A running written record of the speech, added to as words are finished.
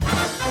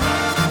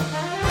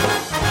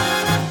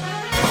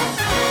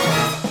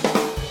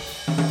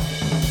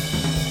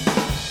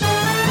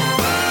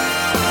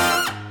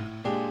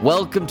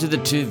Welcome to the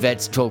Two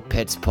Vets Talk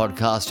Pets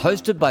podcast,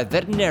 hosted by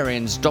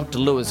veterinarians Dr.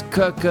 Lewis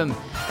Kirkham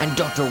and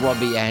Dr.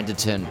 Robbie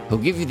Anderton, who'll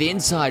give you the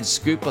inside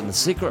scoop on the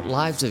secret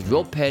lives of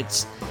your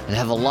pets and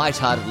have a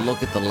light-hearted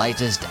look at the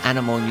latest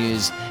animal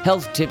news,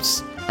 health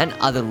tips, and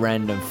other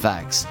random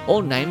facts.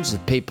 All names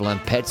of people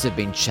and pets have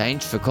been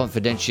changed for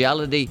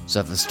confidentiality, so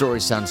if the story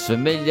sounds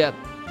familiar,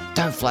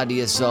 don't flatter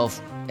yourself.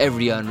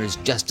 Every owner is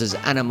just as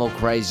animal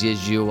crazy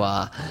as you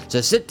are. So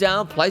sit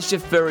down, place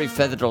your furry,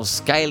 feathered or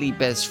scaly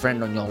best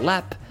friend on your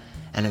lap,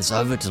 and it's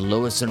over to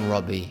Lewis and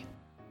Robbie.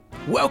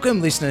 Welcome,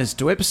 listeners,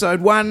 to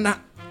episode 1.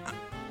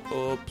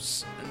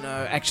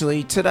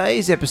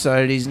 Today's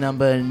episode is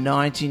number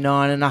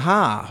 99 and a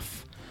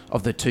half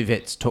of the Two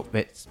Vets Talk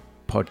Pets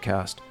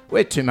podcast,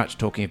 where too much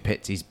talking of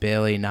pets is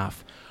barely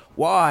enough.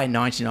 Why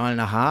 99 and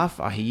a half?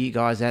 I hear you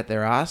guys out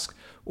there ask.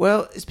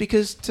 Well, it's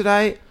because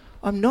today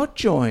I'm not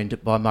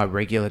joined by my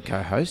regular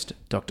co-host,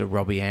 Dr.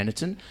 Robbie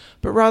Anderton,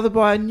 but rather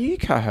by a new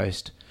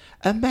co-host.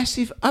 A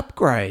massive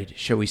upgrade,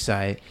 shall we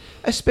say.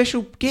 A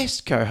special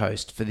guest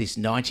co-host for this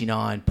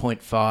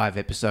 99.5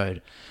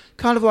 episode.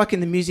 Kind of like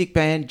in the music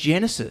band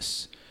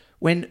Genesis,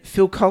 when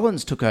Phil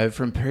Collins took over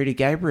from Peter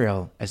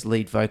Gabriel as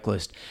lead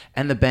vocalist,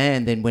 and the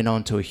band then went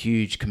on to a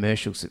huge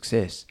commercial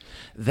success.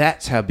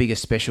 That's how big a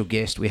special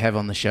guest we have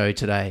on the show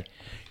today.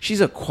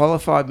 She's a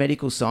qualified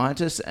medical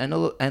scientist and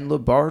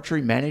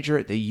laboratory manager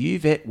at the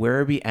UVet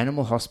Werribee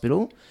Animal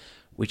Hospital,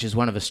 which is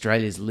one of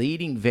Australia's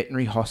leading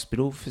veterinary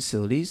hospital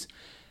facilities.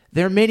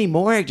 There are many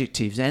more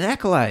adjectives and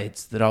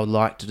accolades that I would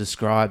like to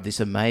describe this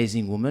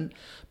amazing woman,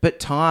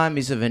 but time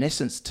is of an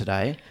essence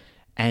today,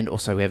 and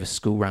also we have a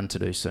school run to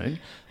do soon.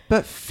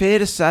 But fair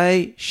to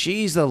say,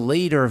 she's the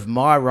leader of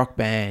my rock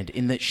band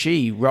in that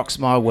she rocks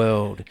my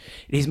world.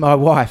 It is my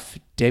wife,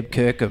 Deb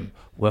Kirkham.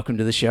 Welcome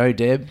to the show,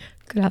 Deb.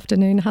 Good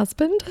afternoon,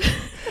 husband.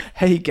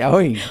 How you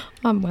going?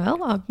 I'm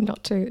well. I'm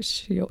not too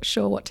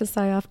sure what to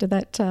say after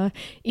that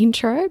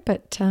intro,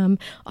 but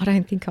I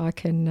don't think I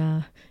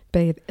can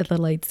be the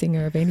lead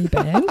singer of any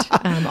band.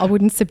 I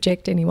wouldn't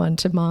subject anyone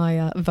to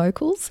my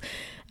vocals.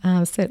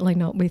 Certainly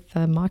not with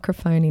a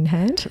microphone in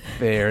hand.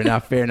 Fair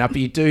enough.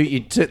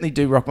 You certainly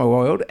do rock my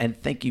world,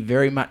 and thank you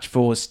very much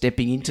for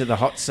stepping into the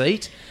hot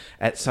seat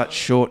at such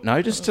short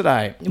notice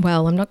today.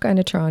 Well, I'm not going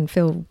to try and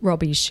fill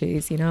Robbie's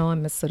shoes. You know,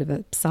 I'm a sort of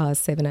a size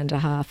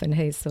 7.5, and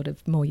he's sort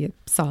of more your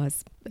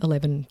size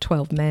 11,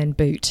 12 man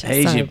boot.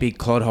 He's your big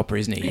clodhopper,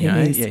 isn't he? You know?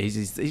 Is. Yeah,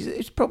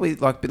 he's probably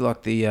like a bit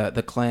like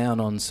the clown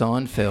on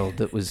Seinfeld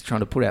that was trying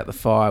to put out the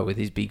fire with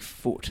his big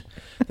foot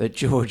that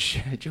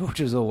George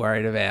was all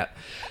worried about.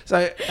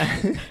 So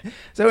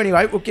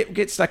anyway, we'll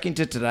get stuck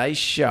into today's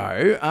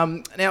show.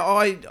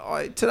 Now,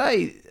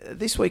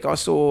 this week I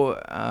saw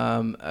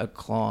a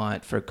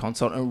client for a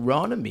consult, and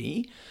reminded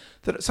me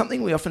that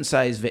something we often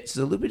say as vets is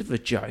a little bit of a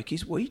joke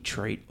is we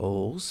treat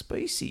all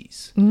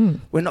species.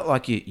 We're not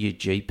like your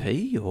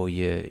GP or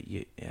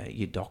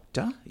your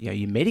doctor,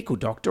 your medical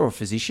doctor or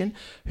physician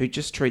who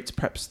just treats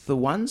perhaps the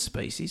one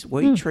species.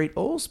 We treat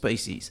all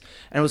species.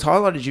 And it was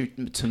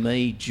highlighted to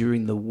me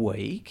during the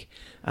week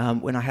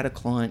when I had a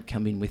client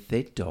come in with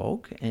their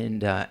dog, and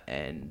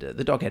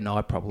the dog had an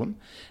eye problem.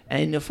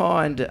 And you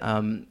find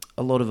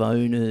a lot of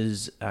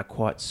owners are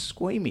quite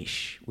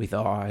squeamish with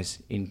eyes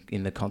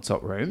in the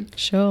consult room.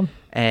 Sure.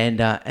 And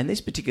this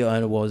particular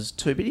owner was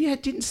too, but he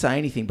didn't say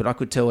anything. But I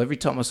could tell every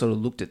time I sort of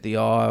looked at the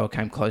eye or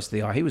came close to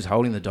the eye, he was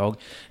holding the dog.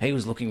 He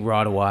was looking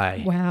right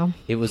away. Wow.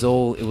 It was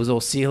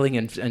all ceiling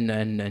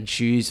and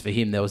shoes for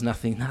him. There was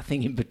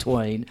nothing in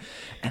between.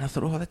 And I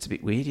thought, oh, that's a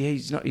bit weird.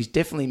 Yeah, he's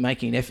definitely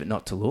making an effort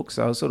not to look.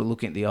 So I was sort of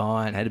looking at the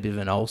eye and had a bit of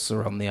an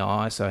ulcer on the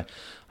eye. So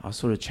I was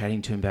sort of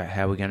chatting to him about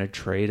how we're going to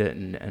treat it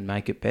and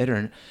make it better.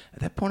 And at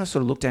that point, I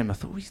sort of looked at him. I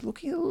thought, he's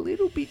looking a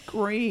little bit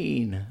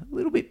green, a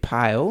little bit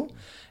pale.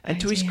 And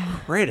to his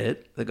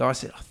credit, the guy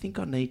said, I think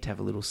I need to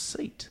have a little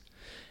seat.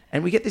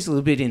 And we get this a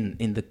little bit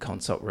in the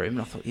consult room.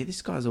 And I thought,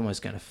 this guy's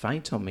almost going to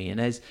faint on me. And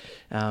as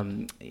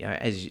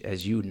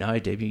you would know,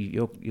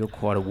 Debbie, you're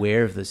quite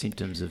aware of the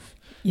symptoms of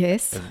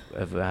Yes.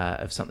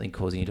 Of something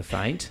causing you to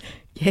faint.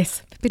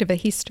 Yes, a bit of a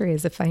history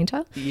as a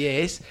fainter.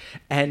 Yes,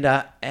 and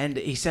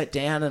he sat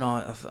down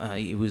and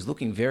he was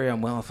looking very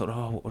unwell. I thought,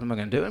 oh, what am I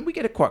going to do? And we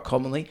get it quite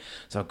commonly.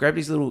 So I grabbed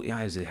his little, he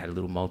had a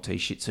little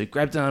Maltese Shih Tzu,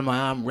 grabbed it under my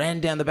arm, ran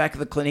down the back of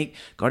the clinic,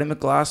 got him a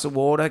glass of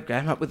water,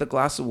 grabbed him up with a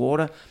glass of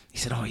water. He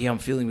said, oh, yeah, I'm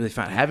feeling really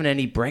faint. I haven't had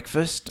any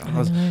breakfast.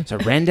 So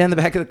I ran down the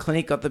back of the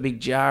clinic, got the big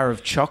jar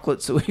of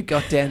chocolates that we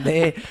got down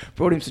there,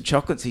 brought him some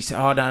chocolates. He said,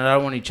 oh, no, I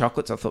don't want any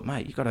chocolates. I thought,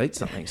 mate, you've got to eat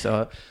something.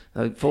 So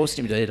I forced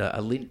him to eat a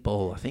Lindt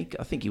ball, I think.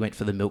 I think he went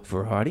for the milk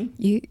variety.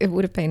 It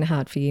would have been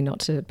hard for you not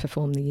to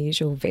perform the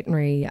usual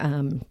veterinary,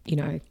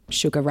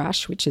 sugar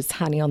rush, which is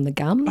honey on the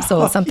gums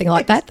or something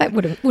like that. That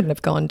wouldn't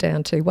have gone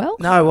down too well.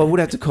 No, I would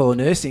have to call a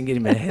nurse and get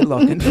him in a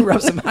headlock and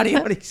rub some honey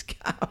on his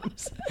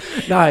gums.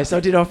 No, so I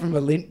did offer him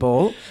a Lindt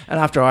ball, and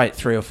after I ate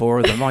 3 or 4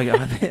 of them,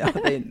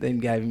 I then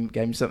gave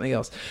him something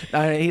else.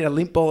 No, he had a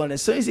Lindt ball, and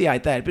as soon as he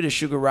ate that, a bit of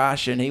sugar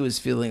rush, and he was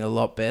feeling a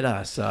lot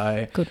better.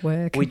 So good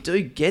work. We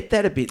do get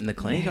that a bit in the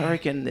clinic. I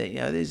reckon.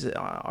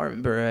 I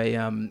remember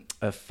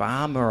a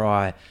farmer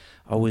I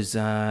I was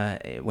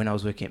when I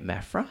was working at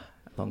Mafra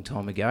a long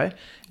time ago,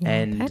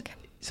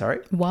 sorry,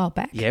 A while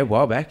back. Yeah, a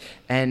while back,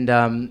 and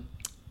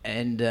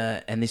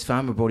this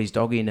farmer brought his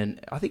dog in, and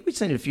I think we'd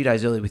seen it a few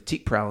days earlier with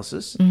tick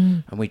paralysis,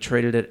 and we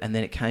treated it, and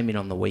then it came in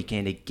on the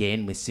weekend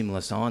again with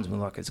similar signs. We're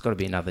like, it's got to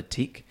be another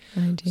tick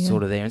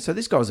sort of there. And so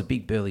this guy was a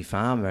big burly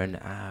farmer, and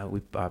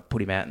I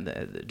put him out in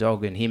the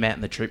dog and him out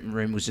in the treatment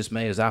room. It was just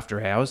me. It was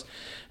after hours,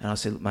 and I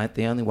said, look, mate,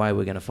 the only way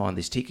we're going to find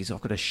this tick is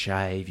I've got to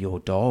shave your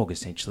dog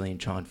essentially and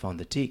try and find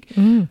the tick.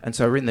 And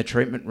so we're in the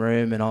treatment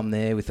room, and I'm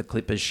there with the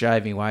clippers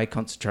shaving away,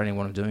 concentrating on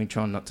what I'm doing,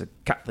 trying not to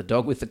cut the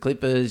dog with the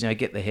clippers,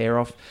 get the hair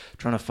off,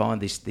 trying to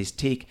find this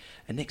tick.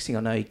 And next thing I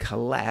know, he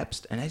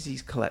collapsed, and as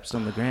he's collapsed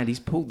on the ground, he's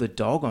pulled the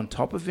dog on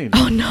top of him.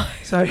 Oh no.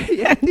 So he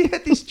had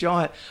this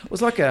giant, it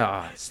was like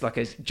a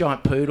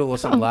giant poodle or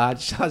something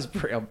large.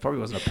 Probably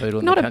wasn't a poodle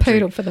in Not the a country.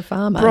 poodle for the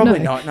farmer. Probably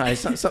no. not. No,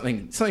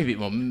 something a bit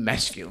more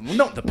masculine. Well,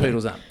 not the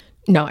poodles aren't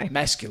No.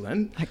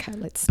 masculine. Okay,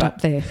 let's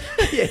stop there.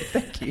 Yeah,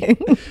 thank you.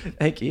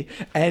 Thank you.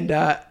 And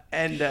but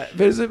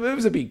it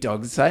was a big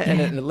dog, say, and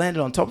it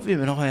landed on top of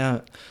him, and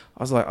I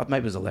was like,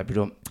 maybe it was a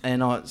Labrador,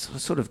 and I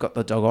sort of got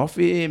the dog off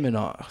him, and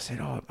I said,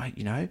 oh, mate,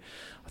 I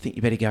think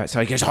you better go. So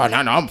he goes, oh, no,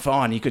 I'm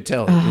fine. You could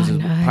tell. He was as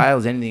pale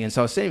as anything. And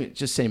so I sent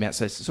him out,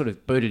 so I sort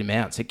of booted him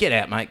out, said, get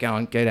out, mate, get out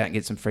and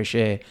get some fresh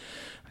air.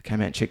 I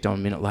came out and checked on a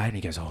minute later, and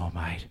he goes, oh,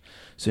 mate,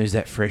 as soon as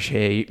that fresh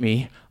air hit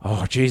me,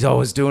 oh, geez, I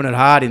was doing it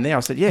hard in there.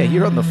 I said, yeah,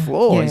 you're on the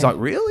floor. Yeah. He's like,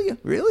 really?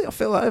 Really? I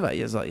fell over.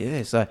 He was like,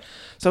 yeah. So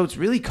it's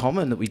really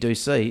common that we do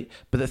see.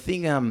 But the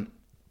thing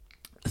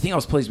I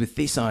was pleased with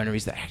this owner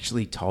is they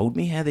actually told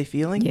me how they're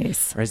feeling.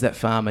 Yes. Whereas that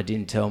farmer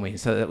didn't tell me.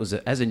 So that was,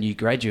 as a new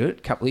graduate,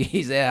 a couple of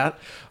years out,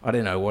 I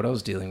didn't know what I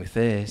was dealing with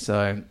there.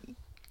 So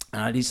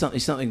it is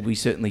something we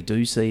certainly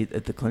do see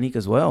at the clinic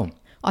as well.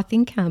 I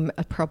think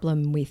a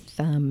problem with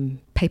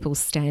people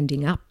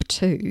standing up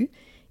too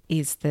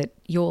is that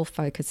you're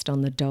focused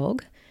on the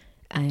dog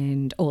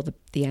or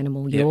the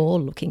animal you're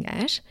looking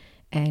at,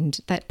 and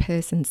that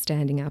person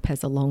standing up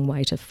has a long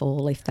way to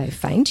fall if they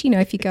faint.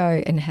 If you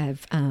go and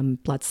have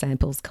blood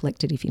samples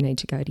collected, if you need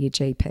to go to your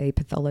GP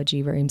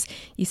pathology rooms,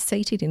 you're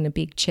seated in a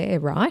big chair,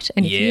 right?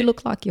 And if you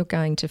look like you're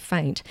going to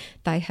faint,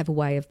 they have a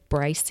way of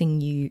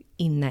bracing you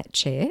in that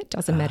chair. It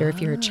doesn't matter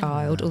if you're a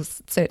child, or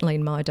certainly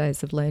in my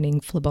days of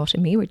learning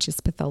phlebotomy, which is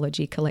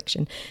pathology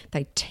collection,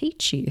 they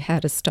teach you how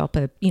to stop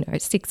a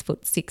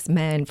 6'6"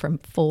 man from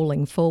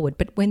falling forward.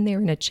 But when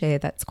they're in a chair,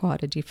 that's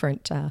quite a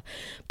different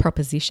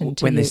proposition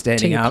to when they're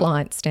standing your up.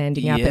 client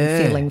standing up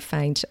and feeling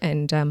faint.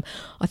 And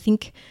I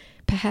think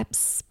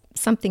perhaps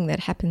something that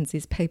happens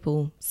is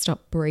people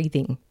stop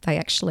breathing. They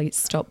actually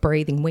stop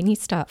breathing. When you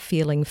start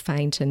feeling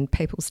faint and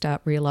people start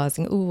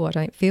realising, oh, I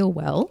don't feel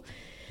well,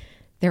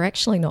 they're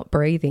actually not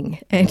breathing,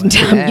 and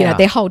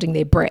they're holding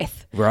their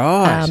breath.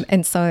 Right.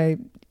 And so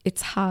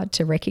it's hard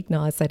to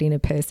recognise that in a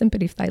person,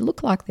 but if they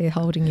look like they're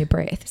holding your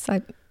breath,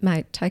 so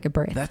mate, take a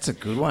breath. That's a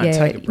good one. Yeah,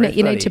 Take a breath.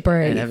 you need to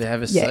breathe. And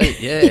have a seat.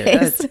 Yeah.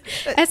 Yes.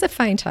 As a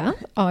fainter,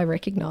 I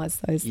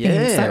recognise those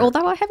things. So,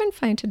 although I haven't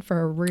fainted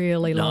for a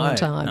really long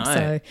time.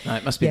 No,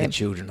 it must be the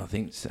children, I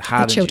think. It's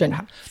harder the children.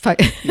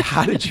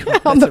 Harder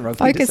children. I'm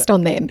focused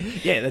on them.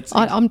 Yeah, that's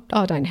it.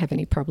 I don't have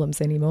any problems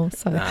anymore.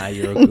 So. No,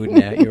 you're all good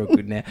now. You're all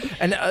good now.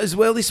 And as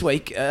well this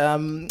week,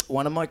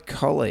 one of my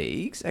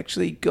colleagues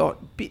actually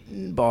got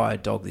bitten by a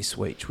dog this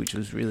week, which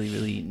was really,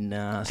 really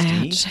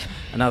nasty. Ouch.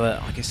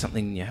 Another, I guess,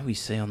 something we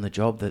see on the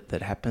job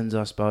that happens,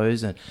 I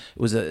suppose. And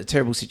it was a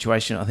terrible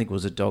situation. I think it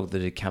was a dog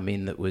that had come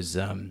in that was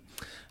that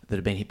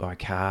had been hit by a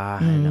car,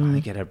 and I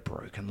think it had a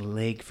broken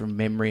leg from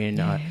memory. And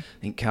I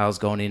think Carl's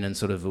gone in and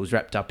sort of, it was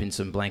wrapped up in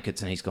some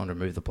blankets, and he's gone to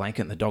remove the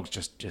blanket, and the dog's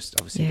just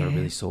obviously got a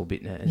really sore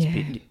bit and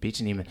it's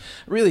bitten him.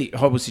 Really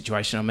horrible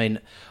situation. I mean,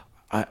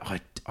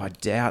 I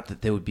doubt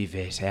that there would be a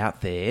vet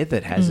out there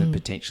that hasn't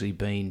potentially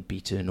been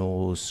bitten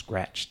or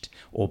scratched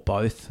or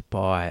both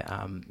by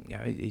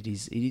it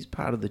is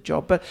part of the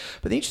job. But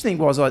the interesting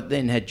was, I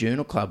then had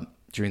Journal Club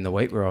during the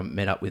week where I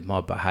met up with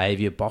my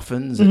behaviour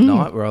boffins at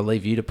night, where I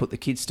leave you to put the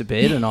kids to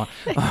bed, and I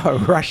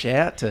rush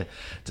out to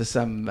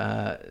some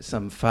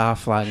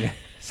far-flung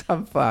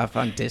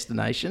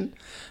destination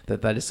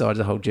that they decided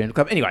to hold Journal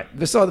Club. Anyway,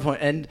 beside the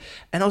point. And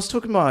I was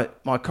talking to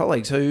my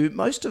colleagues, who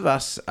most of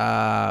us,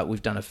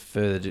 we've done a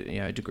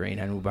further degree in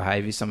animal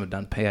behaviour. Some have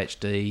done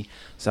PhD,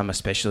 some are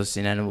specialists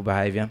in animal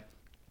behaviour.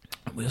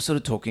 We were sort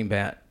of talking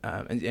about,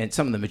 and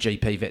some of them are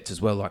GP vets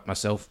as well, like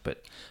myself,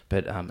 but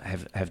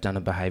have done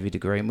a behaviour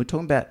degree. And we're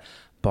talking about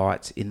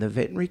bites in the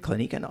veterinary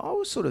clinic, and I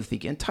was sort of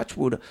thinking, touch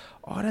wood,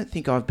 I don't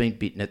think I've been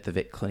bitten at the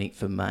vet clinic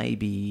for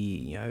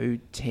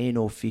maybe 10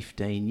 or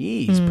 15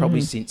 years,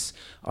 probably since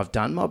I've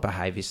done my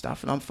behaviour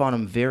stuff, and I find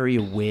I'm very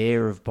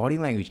aware of body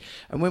language.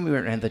 And when we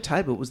went around the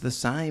table, it was the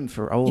same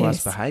for all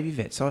us behaviour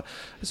vets. So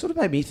it sort of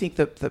made me think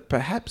that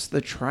perhaps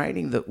the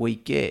training that we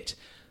get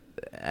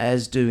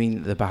as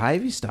doing the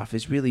behaviour stuff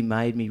has really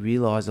made me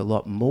realise a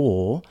lot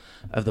more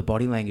of the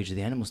body language of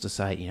the animals, to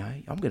say,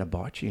 I'm going to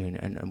bite you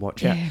and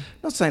watch out.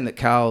 Not saying that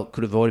Carl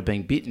could have avoided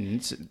being bitten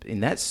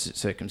in that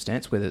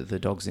circumstance, whether the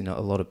dog's in a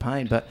lot of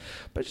pain, but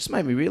just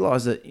made me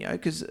realise that,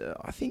 because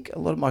I think a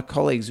lot of my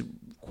colleagues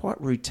quite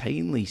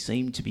routinely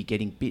seem to be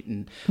getting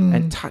bitten.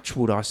 And touch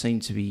wood, I seem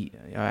to be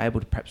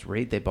able to perhaps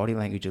read their body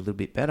language a little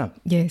bit better.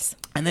 Yes.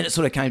 And then it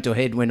sort of came to a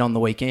head when on the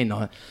weekend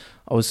I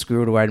was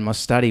squirreled away in my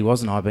study,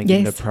 wasn't I? I've been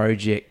given a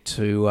project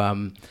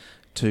to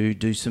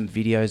do some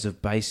videos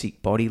of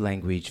basic body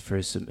language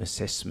for some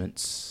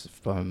assessments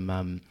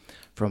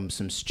from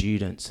some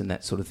students and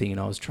that sort of thing. And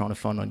I was trying to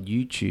find on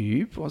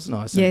YouTube, wasn't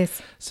I?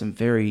 Some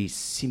very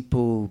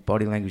simple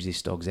body language.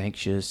 This dog's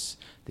anxious,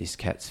 this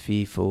cat's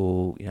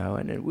fearful,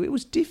 and it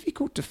was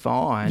difficult to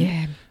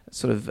find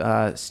sort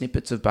of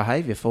snippets of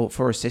behaviour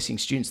for assessing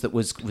students that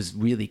was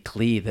really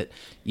clear that,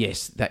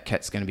 yes, that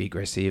cat's going to be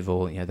aggressive,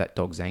 or, that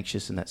dog's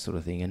anxious and that sort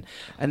of thing.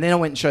 And then I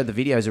went and showed the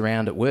videos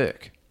around at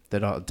work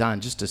that I've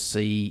done just to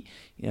see,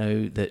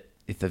 that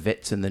if the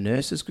vets and the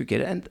nurses could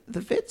get it, and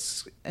the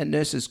vets and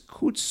nurses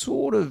could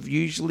sort of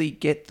usually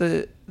get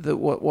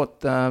what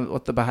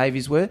the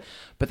behaviours were,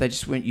 but they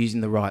just weren't using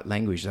the right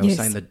language. They were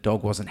saying the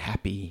dog wasn't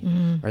happy,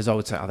 whereas I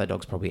would say, that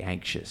dog's probably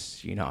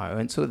anxious,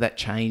 and sort of that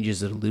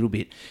changes it a little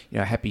bit.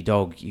 A happy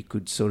dog, you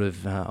could sort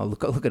of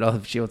look at her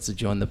if she wants to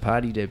join the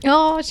party. Deb.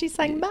 Oh, she's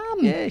saying, "Mum."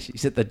 Yeah,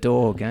 she's at the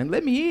door going,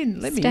 "Let me in,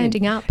 let me in."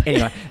 Standing up.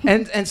 Anyway,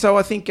 and so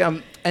I think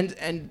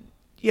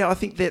yeah, I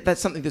think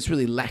that's something that's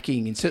really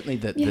lacking in certainly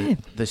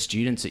the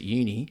students at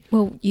uni.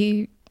 Well,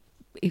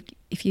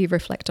 if you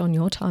reflect on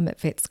your time at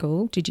vet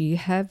school, did you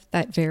have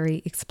that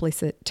very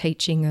explicit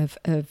teaching of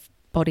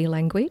body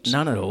language?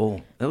 None at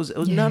all. It was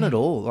none at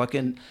all. Like,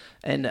 and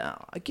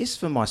I guess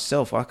for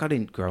myself, like, I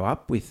didn't grow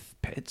up with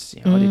pets. I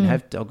didn't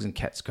have dogs and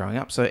cats growing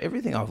up. So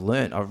everything I've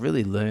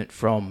really learnt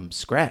from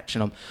scratch.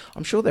 And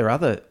I'm sure there are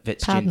other vet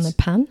Pardon students.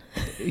 the pun?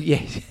 Yeah,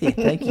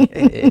 thank you.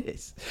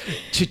 Yes.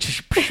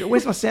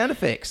 Where's my sound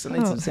effects? I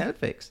need some sound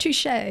effects.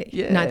 Touche.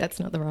 Yeah. No, that's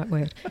not the right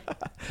word.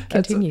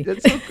 Continue.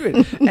 That's all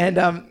good.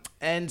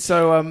 And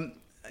so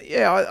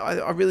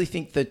I really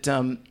think that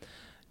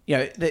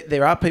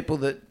there are people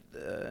that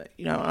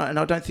and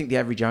I don't think the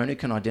average owner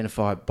can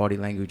identify body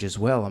language as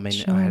well. I mean,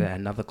 Sure. I had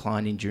another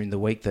client in during the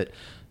week that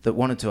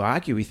wanted to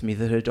argue with me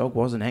that her dog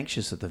wasn't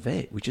anxious at the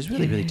vet, which is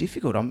really, really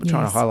difficult. I'm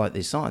trying to highlight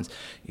these signs.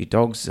 Your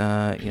dog's,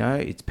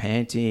 it's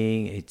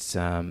panting, it's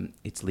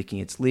licking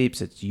its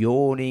lips, it's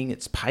yawning,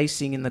 it's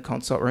pacing in the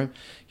consult room.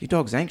 Your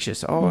dog's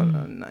anxious.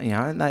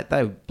 And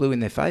they blew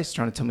in their face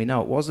trying to tell me,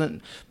 no, it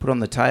wasn't. Put on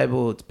the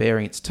table, it's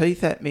baring its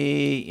teeth at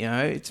me.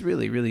 It's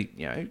really, really,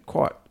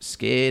 quite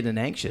scared and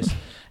anxious.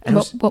 And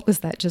what was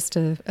that? Just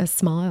a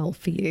smile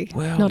for you?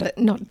 Well,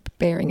 not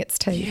baring its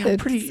teeth. Yeah,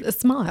 a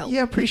smile.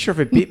 Yeah, I'm pretty sure if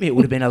it bit me, it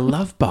would have been a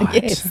love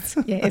bite.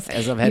 Yes.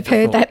 As I've had You've before.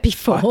 heard that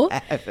before.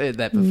 I have heard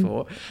that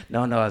before.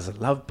 No, it was a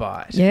love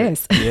bite.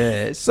 Yes. But,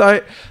 yeah.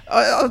 So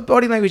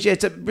body language. Yeah,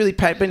 it's really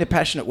been a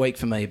passionate week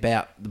for me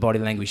about the body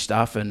language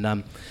stuff,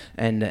 and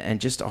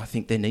just I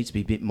think there needs to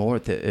be a bit more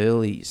at the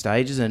early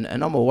stages, and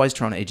I'm always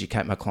trying to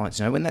educate my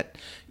clients. When the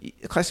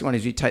classic one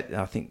is you take.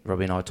 I think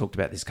Robbie and I talked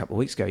about this a couple of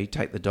weeks ago. You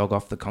take the dog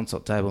off the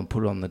consult table and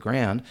put it on the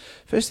ground.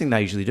 First thing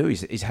they usually do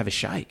is have a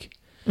shake.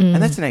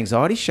 And that's an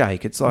anxiety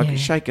shake. It's like,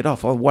 shake it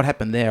off. Oh, what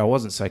happened there? I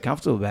wasn't so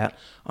comfortable about.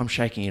 I'm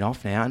shaking it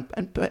off now.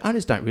 But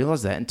owners don't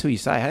realise that until you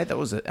say, hey, that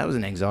was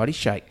an anxiety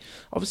shake.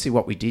 Obviously,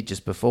 what we did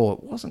just before,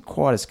 it wasn't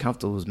quite as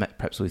comfortable as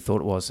perhaps we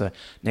thought it was. So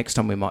next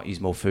time we might use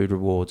more food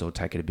rewards or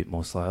take it a bit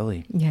more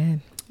slowly. Yeah.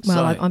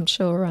 Well, I'm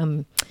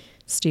sure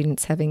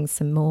students having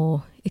some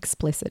more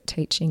explicit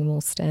teaching will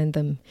stand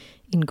them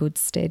in good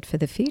stead for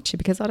the future,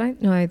 because I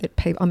don't know that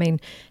people,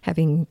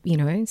 having,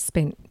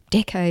 spent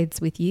decades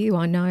with you,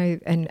 I know,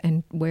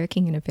 and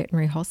working in a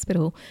veterinary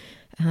hospital,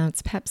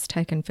 it's perhaps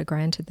taken for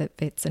granted that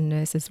vets and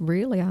nurses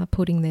really are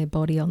putting their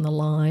body on the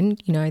line.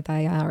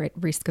 They are at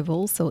risk of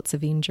all sorts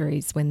of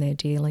injuries when they're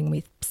dealing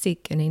with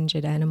sick and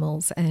injured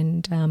animals.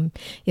 And,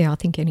 I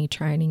think any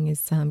training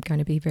is going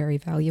to be very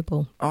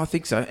valuable. I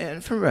think so.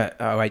 And from an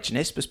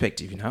OH&S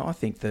perspective, I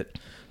think that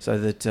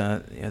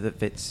that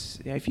vets,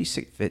 if you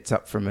set vets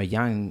up from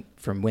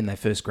when they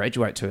first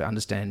graduate to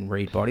understand and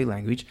read body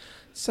language,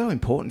 it's so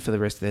important for the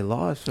rest of their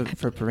lives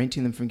for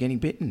preventing them from getting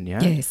bitten.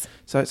 Yes.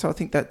 So I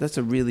think that's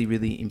a really,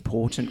 really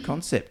important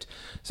concept.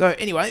 So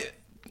anyway,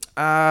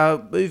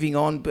 moving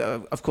on.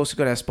 Of course, we've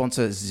got our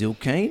sponsor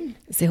Zylkene.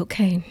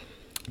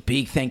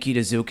 Big thank you to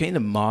Zylkene, the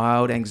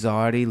mild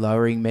anxiety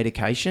lowering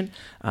medication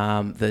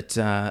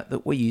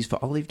that we use for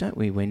Olive, don't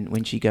we,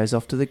 when she goes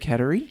off to the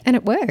cattery? And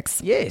it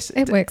works. Yes.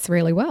 It works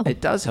really well.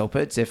 It does help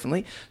her,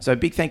 definitely. So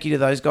big thank you to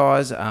those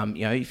guys.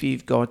 If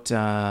you've got...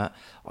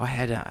 I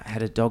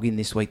had a dog in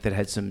this week that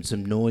had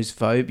some noise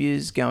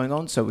phobias going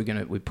on, so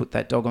we put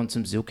that dog on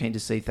some Zylkene to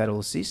see if that'll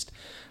assist.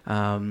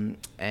 So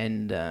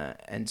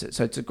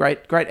it's a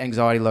great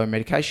anxiety low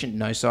medication,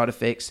 no side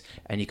effects,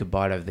 and you can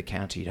buy it over the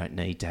counter. You don't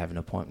need to have an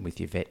appointment with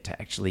your vet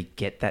to actually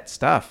get that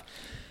stuff.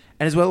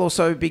 And as well,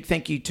 also big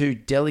thank you to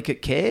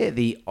Delicate Care,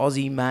 the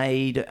Aussie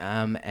made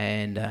and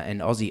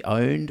Aussie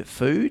owned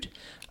food.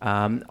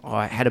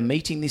 I had a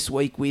meeting this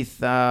week with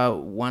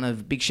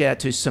big shout out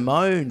to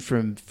Simone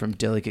from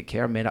Delicate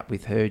Care. I met up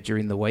with her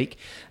during the week,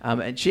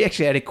 and she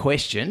actually had a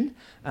question,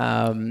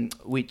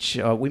 which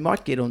we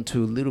might get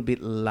onto a little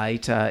bit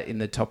later in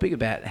the topic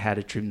about how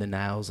to trim the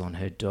nails on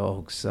her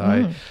dog.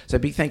 So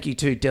big thank you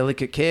to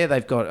Delicate Care.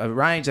 They've got a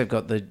range. They've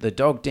got the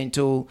dog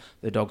dental,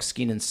 the dog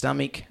skin and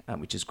stomach,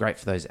 which is great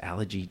for those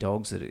allergy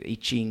dogs that are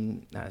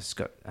itching. It's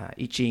got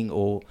itching,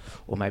 or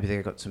maybe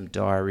they've got some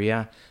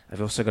diarrhea.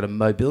 They've also got a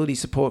mobility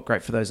support,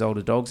 great for those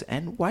older dogs,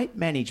 and weight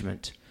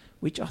management,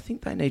 which I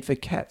think they need for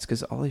cats,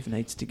 because Olive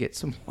needs to get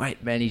some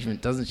weight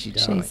management, doesn't she,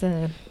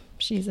 darling?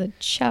 She's a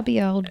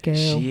chubby old girl.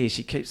 She is.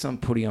 She keeps on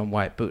putting on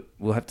weight, but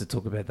we'll have to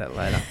talk about that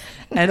later.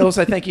 And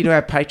also thank you to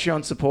our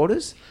Patreon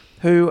supporters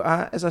who,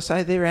 as I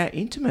say, they're our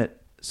intimate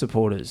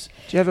supporters.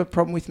 Do you have a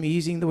problem with me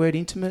using the word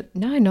intimate?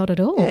 No, not at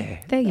all.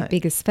 Yeah, They're your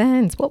biggest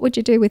fans. What would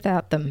you do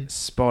without them?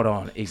 Spot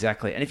on,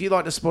 exactly. And if you'd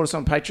like to support us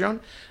on Patreon,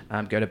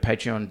 go to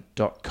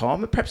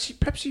patreon.com.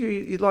 Perhaps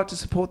you'd like to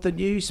support the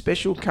new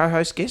special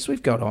co-host guest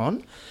we've got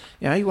on.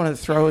 You know, you want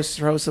to throw us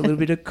a little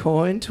bit of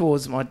coin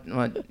towards my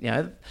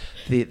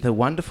the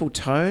wonderful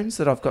tones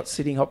that I've got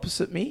sitting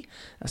opposite me,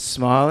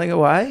 smiling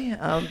away.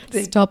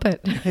 Stop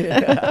it.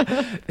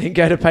 Then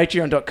go to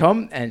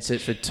patreon.com and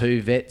search for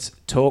Two Vets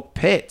Talk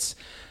Pets.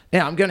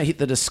 Now, I'm going to hit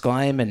the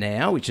disclaimer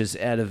now, which is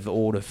out of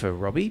order for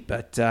Robbie,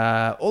 but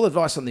all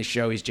advice on this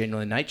show is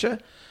general in nature,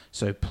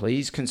 so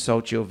please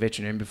consult your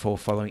veterinarian before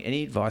following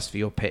any advice for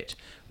your pet.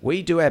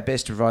 We do our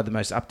best to provide the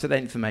most up-to-date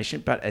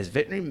information, but as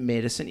veterinary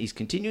medicine is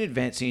continually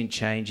advancing and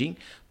changing,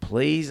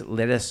 please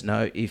let us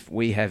know if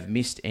we have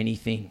missed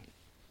anything.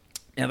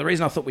 Now, the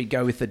reason I thought we'd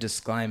go with the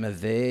disclaimer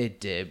there,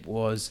 Deb,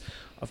 was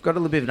I've got a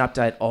little bit of an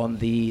update on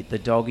the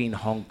dog in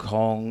Hong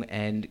Kong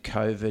and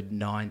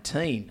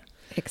COVID-19.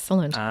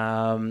 Excellent.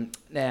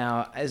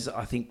 Now, as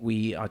I think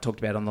I talked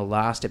about on the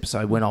last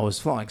episode when I was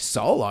flying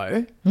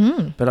solo,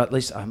 but at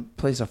least I'm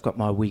pleased I've got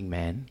my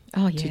wingman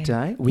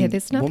today.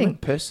 There's nothing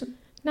person.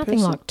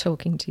 like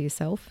talking to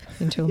yourself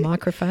into a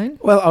microphone.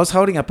 Well, I was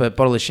holding up a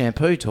bottle of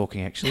shampoo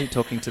talking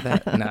to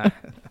that. No.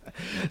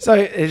 So,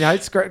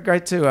 it's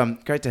great to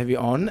have you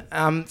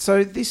on.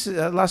 So this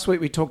last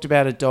week we talked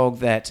about a dog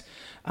that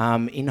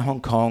in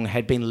Hong Kong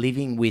had been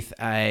living with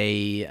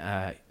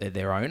their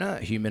owner,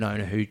 a human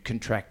owner, who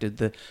contracted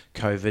the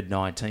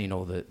COVID-19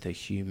 or the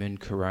human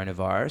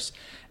coronavirus,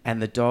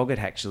 and the dog had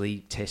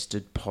actually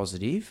tested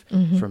positive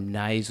from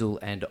nasal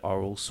and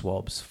oral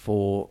swabs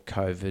for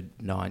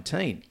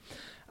COVID-19.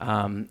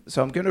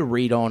 So I'm going to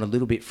read on a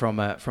little bit from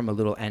a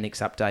little annex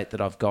update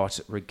that I've got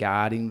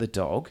regarding the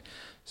dog.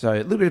 So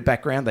a little bit of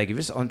background they give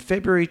us. On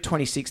February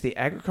 26th, the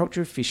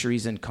Agriculture,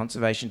 Fisheries and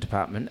Conservation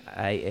Department,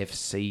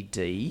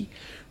 AFCD,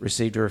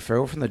 received a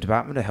referral from the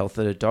Department of Health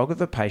that a dog of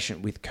a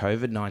patient with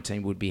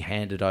COVID-19 would be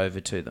handed over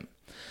to them.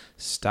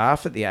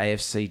 Staff at the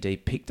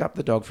AFCD picked up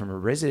the dog from a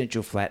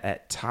residential flat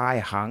at Tai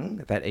Hung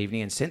that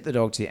evening and sent the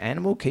dog to the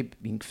animal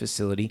keeping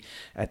facility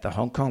at the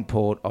Hong Kong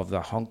port of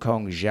the Hong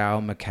Kong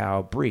Zhao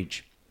Macau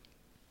Bridge.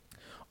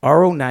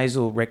 Oral,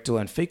 nasal, rectal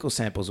and fecal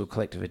samples were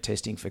collected for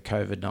testing for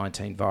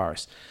COVID-19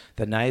 virus.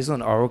 The nasal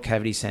and oral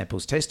cavity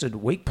samples tested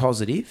weak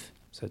positive,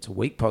 so it's a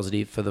weak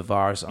positive for the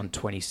virus on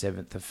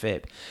 27th of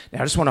Feb.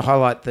 Now, I just want to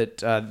highlight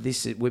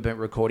that we've been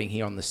recording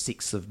here on the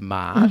 6th of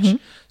March.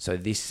 So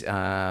this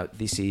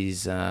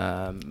is...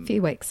 a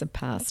few weeks have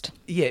passed.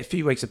 Yeah, a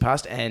few weeks have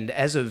passed. And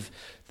as of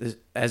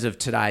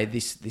today,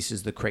 this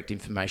is the correct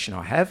information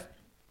I have.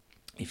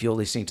 If you're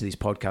listening to this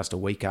podcast a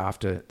week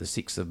after the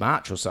 6th of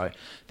March or so,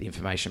 the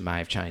information may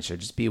have changed. So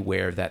just be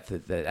aware of that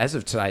as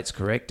of today, it's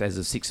correct, as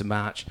of 6th of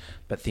March,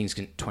 but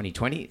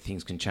 2020,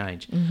 things can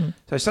change.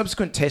 So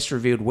subsequent tests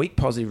revealed weak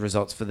positive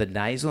results for the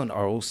nasal and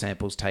oral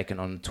samples taken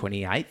on the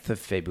 28th of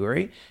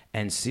February,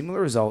 and similar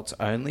results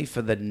only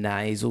for the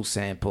nasal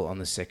sample on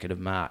the 2nd of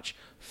March,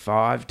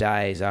 5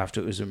 days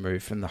after it was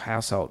removed from the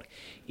household,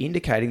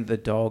 indicating the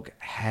dog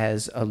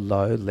has a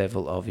low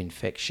level of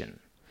infection.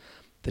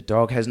 The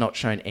dog has not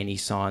shown any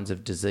signs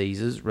of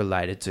diseases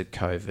related to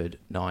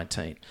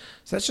COVID-19.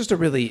 So that's just a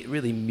really,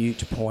 really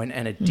mute point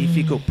and a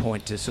difficult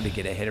point to sort of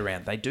get a head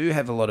around. They do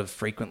have a lot of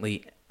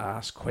frequently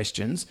asked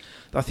questions.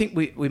 I think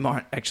we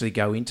might actually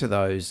go into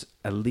those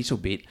a little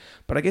bit.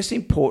 But I guess the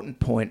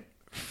important point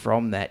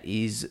from that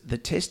is the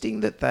testing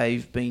that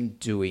they've been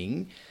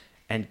doing,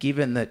 and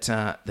given that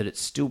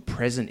it's still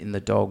present in the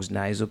dog's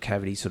nasal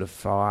cavity sort of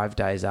 5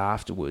 days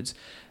afterwards,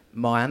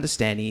 my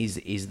understanding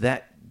is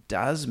that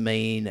does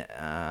mean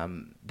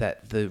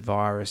that the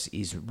virus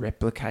is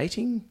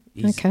replicating,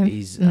 is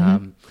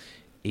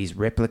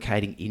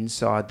replicating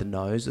inside the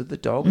nose of the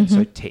dog, and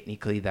so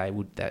technically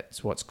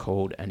that's what's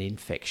called an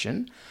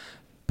infection.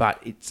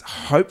 But it's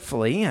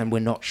hopefully, and we're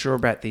not sure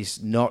about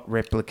this, not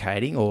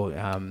replicating or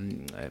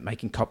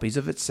making copies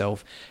of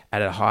itself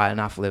at a high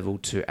enough level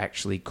to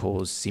actually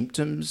cause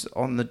symptoms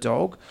on the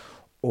dog,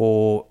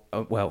 or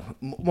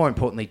more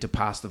importantly, to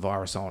pass the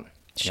virus on.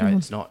 Sure.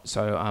 It's not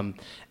so.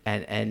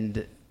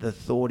 And the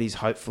thought is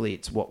hopefully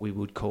it's what we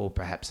would call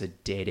perhaps a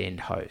dead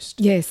end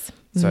host. Yes.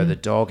 So the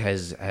dog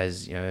has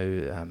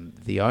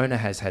the owner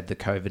has had the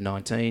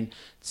COVID-19,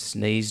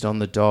 sneezed on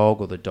the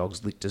dog, or the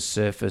dog's licked a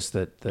surface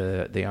that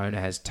the owner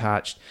has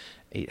touched.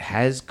 It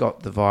has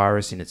got the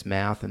virus in its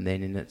mouth and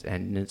then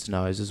in its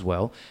nose as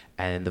well,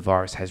 and the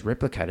virus has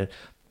replicated,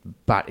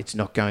 but it's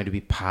not going to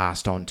be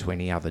passed on to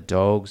any other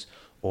dogs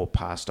or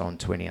passed on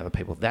to any other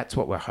people. That's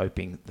what we're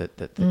hoping that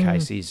the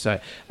case is. So,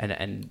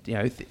 and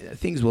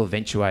things will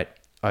eventuate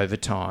over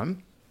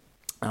time.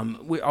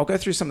 I'll go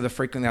through some of the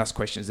frequently asked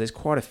questions. There's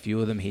quite a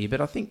few of them here, but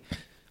I think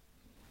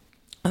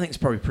it's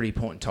probably a pretty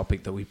important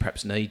topic that we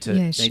perhaps need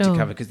to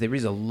cover, because there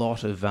is a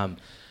lot of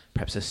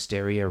perhaps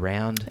hysteria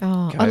around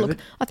COVID. Look,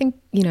 I think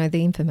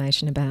the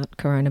information about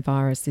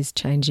coronavirus is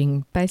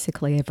changing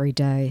basically every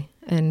day,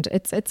 and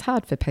it's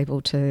hard for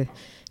people to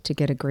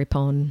get a grip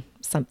on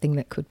something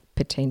that could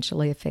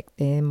potentially affect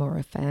them or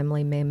a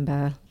family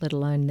member, let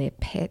alone their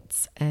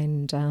pets.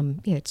 And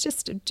it's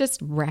just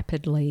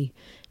rapidly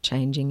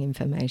changing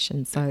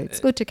information. So it's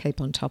good to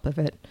keep on top of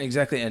it.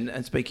 Exactly.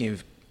 And speaking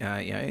of,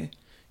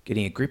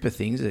 getting a grip of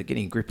things,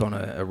 getting a grip on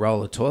a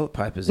roll of toilet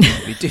paper is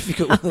going to be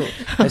difficult with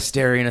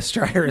hysteria in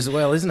Australia as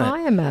well, isn't it?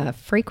 I am a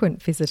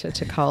frequent visitor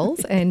to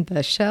Coles and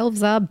the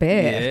shelves are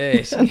bare.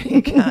 Yes,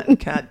 you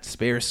can't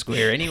spare a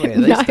square anywhere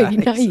these days.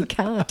 No, you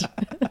can't.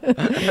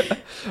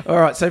 All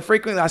right, so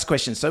frequently asked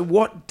questions. So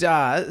what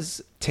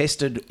does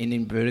tested in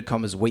inverted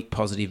commas weak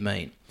positive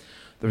mean?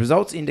 The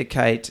results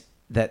indicate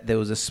that there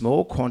was a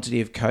small quantity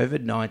of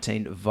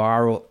COVID-19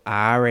 viral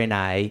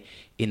RNA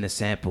in the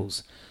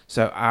samples.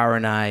 So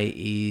RNA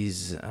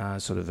is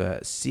sort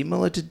of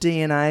similar to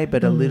DNA,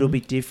 but a little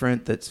bit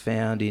different, that's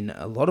found in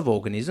a lot of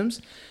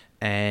organisms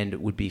and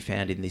would be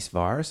found in this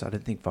virus. I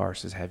don't think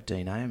viruses have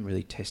DNA. I'm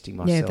really testing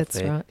myself there. Yeah,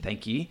 that's right.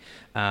 Thank you.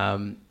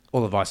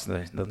 All advice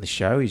on the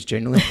show is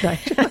generally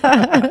correct.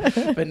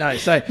 But no,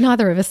 so...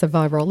 Neither of us are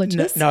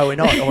virologists. No, we're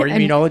not. Or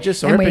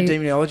immunologists or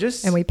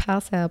epidemiologists. And we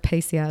pass our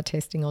PCR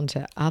testing on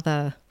to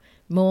other,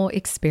 more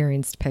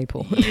experienced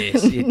people.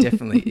 Yes, yeah,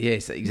 definitely.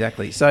 Yes,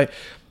 exactly.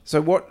 So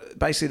what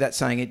basically that's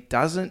saying, it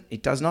does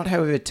not,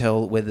 however,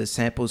 tell whether the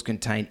samples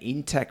contain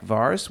intact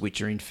virus,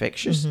 which are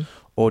infectious,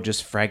 or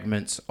just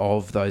fragments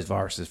of those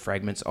viruses,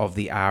 fragments of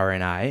the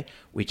RNA,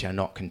 which are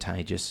not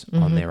contagious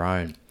on their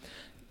own.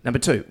 Number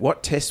 2,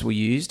 what tests were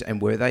used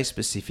and were they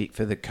specific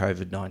for the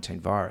COVID-19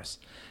 virus?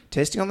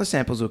 Testing on the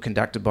samples were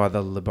conducted by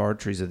the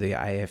laboratories of the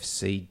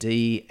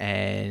AFCD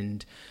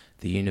and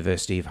the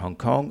University of Hong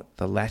Kong,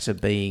 the latter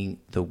being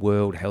the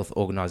World Health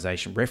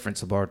Organization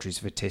reference laboratories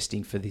for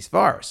testing for this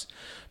virus.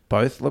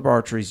 Both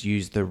laboratories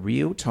used the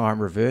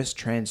real-time reverse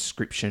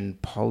transcription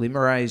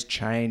polymerase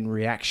chain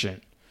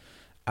reaction,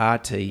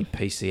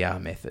 RT-PCR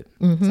method.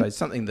 So it's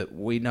something that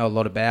we know a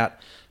lot about,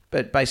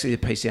 but basically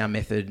the PCR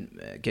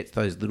method gets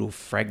those little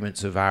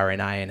fragments of RNA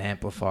and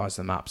amplifies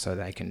them up so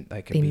they can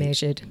be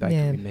measured. They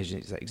can be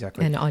measured,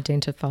 exactly. And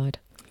identified.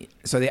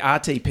 So the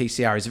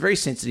RT-PCR is a very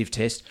sensitive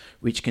test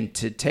which can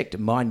detect a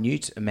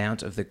minute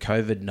amount of the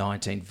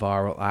COVID-19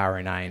 viral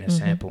RNA in a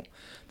sample.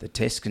 The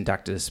test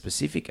conducted is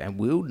specific and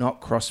will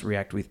not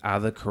cross-react with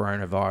other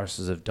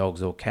coronaviruses of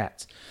dogs or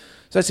cats.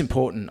 So that's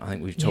important. I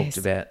think we've talked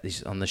about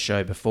this on the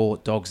show before.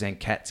 Dogs and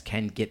cats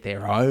can get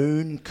their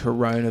own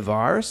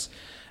coronavirus,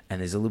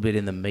 and there's a little bit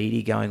in the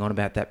media going on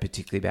about that,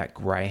 particularly about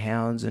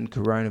greyhounds and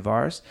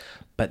coronavirus.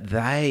 But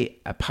they,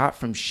 apart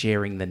from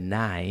sharing the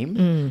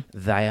name,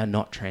 they are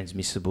not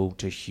transmissible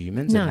to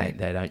humans. No. And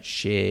they don't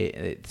share.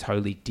 It's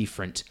totally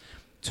different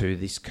to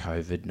this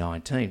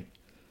COVID-19.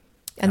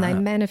 And they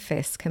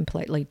manifest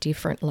completely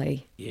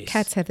differently. Yes.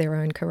 Cats have their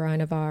own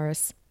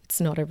coronavirus.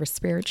 It's not a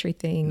respiratory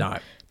thing. No.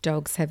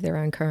 Dogs have their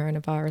own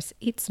coronavirus.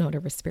 It's not a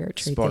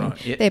respiratory Spot thing. on,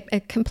 yeah. They're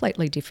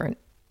completely different,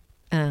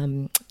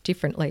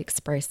 differently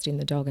expressed in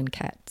the dog and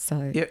cat.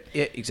 So Yeah,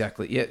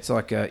 exactly. Yeah, it's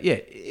like,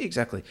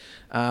 exactly.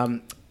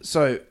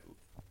 So,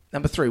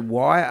 number 3,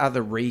 why are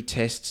the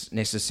retests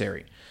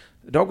necessary?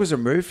 The dog was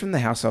removed from the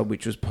household,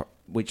 which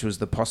was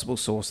the possible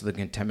source of the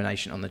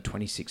contamination on the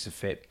 26th of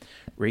Feb.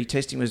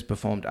 Retesting was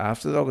performed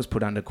after the dog was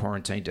put under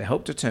quarantine to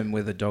help determine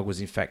whether the dog was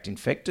in fact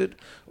infected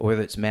or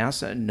whether its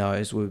mouth and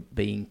nose were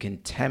being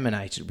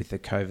contaminated with the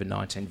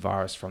COVID-19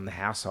 virus from the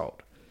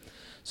household.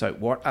 So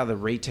what are the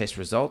retest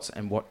results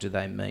and what do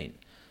they mean?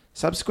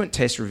 Subsequent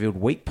tests revealed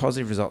weak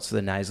positive results for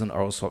the nasal and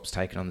oral swabs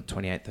taken on the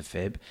 28th of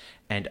Feb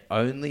and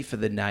only for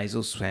the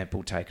nasal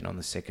sample taken on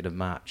the 2nd of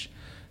March.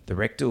 The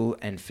rectal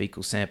and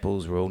fecal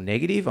samples were all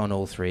negative on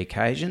all 3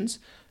 occasions.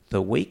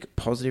 The weak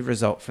positive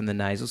result from the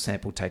nasal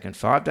sample taken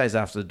 5 days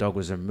after the dog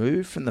was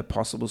removed from the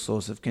possible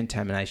source of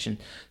contamination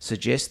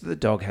suggests that the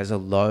dog has a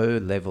low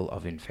level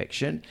of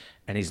infection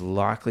and is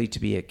likely to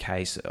be a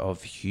case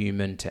of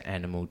human to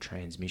animal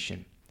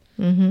transmission.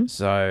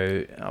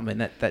 So, I mean,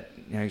 that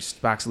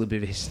sparks a little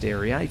bit of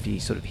hysteria if you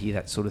sort of hear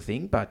that sort of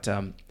thing, but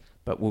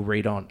we'll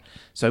read on.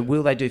 So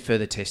will they do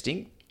further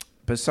testing?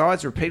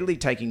 Besides repeatedly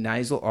taking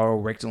nasal,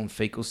 oral, rectal and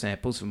fecal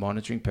samples for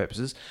monitoring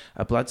purposes,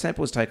 a blood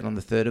sample was taken on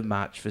the 3rd of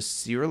March for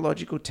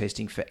serological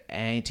testing for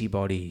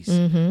antibodies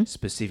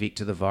specific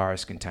to the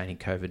virus containing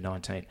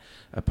COVID-19.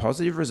 A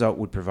positive result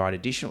would provide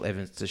additional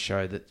evidence to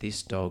show that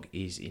this dog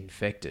is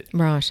infected.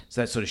 Right.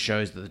 So that sort of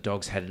shows that the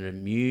dog's had an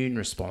immune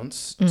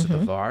response to the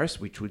virus,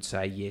 which would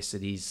say, yes,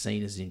 it is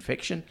seen as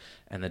infection,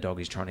 and the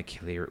dog is trying to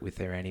clear it with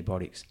their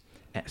antibodies.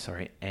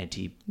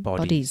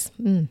 Antibodies.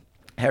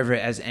 However,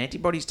 as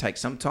antibodies take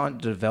some time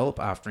to develop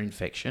after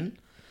infection,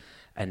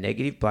 a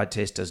negative blood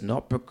test does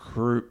not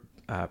preclude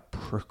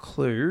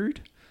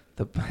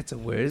that's a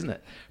word, isn't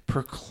it?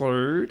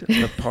 Preclude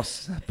the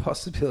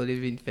possibility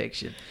of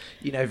infection.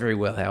 You know very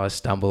well how I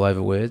stumble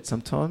over words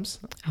sometimes.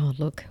 Oh,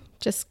 look,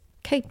 just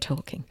keep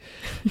talking.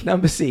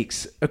 Number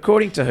 6.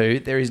 According to WHO,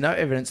 there is no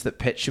evidence that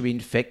pets could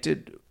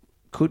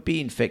be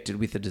infected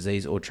with the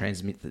disease or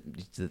transmit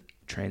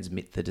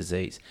the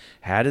disease.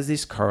 How does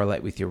this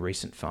correlate with your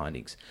recent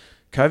findings?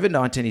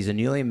 COVID-19 is a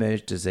newly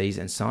emerged disease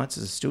and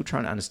scientists are still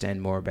trying to understand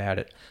more about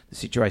it. The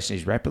situation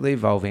is rapidly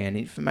evolving and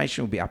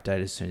information will be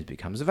updated as soon as it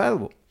becomes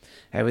available.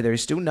 However, there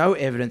is still no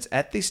evidence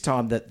at this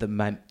time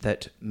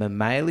that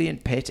mammalian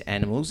pet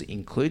animals,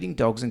 including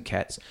dogs and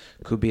cats,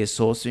 could be a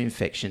source of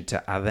infection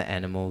to other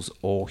animals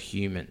or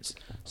humans.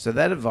 So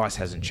that advice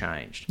hasn't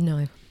changed.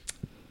 No.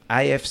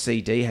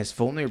 AFCD has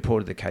formally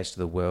reported the case to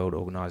the World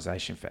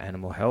Organization for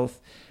Animal Health,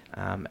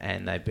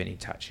 and they've been in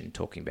touch and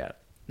talking about it.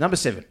 Number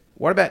 7.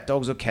 What about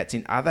dogs or cats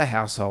in other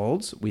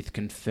households with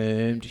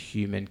confirmed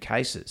human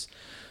cases?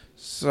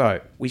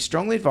 So, we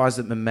strongly advise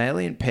that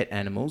mammalian pet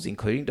animals,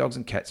 including dogs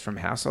and cats from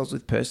households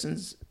with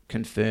persons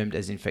confirmed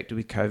as infected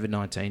with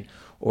COVID-19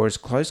 or as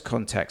close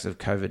contacts of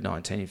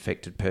COVID-19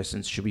 infected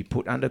persons, should be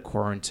put under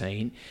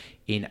quarantine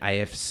in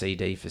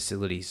AFCD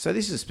facilities. So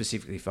this is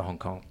specifically for Hong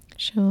Kong.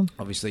 Sure.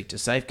 Obviously, to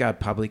safeguard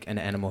public and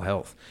animal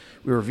health.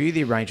 We review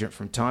the arrangement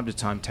from time to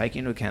time, taking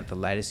into account the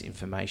latest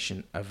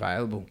information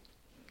available.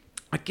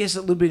 I guess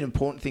a little bit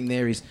important thing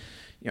there is,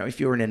 if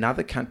you're in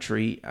another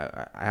country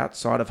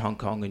outside of Hong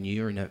Kong and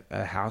you're in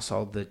a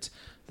household that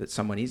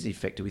someone is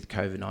infected with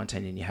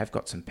COVID-19 and you have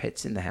got some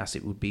pets in the house,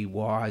 it would be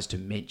wise to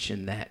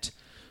mention that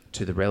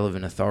to the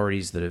relevant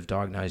authorities that have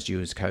diagnosed you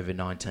as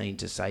COVID-19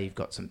 to say you've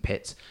got some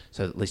pets,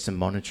 so that at least some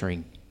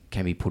monitoring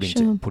can be put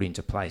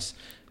into place.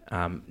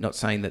 Not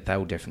saying that they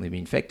will definitely be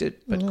infected,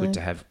 but good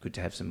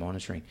to have some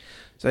monitoring.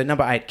 So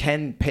number 8,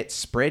 can pets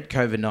spread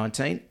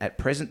COVID-19? At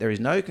present, there is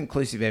no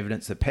conclusive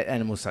evidence that pet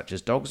animals such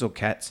as dogs or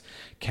cats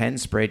can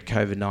spread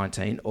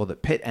COVID-19 or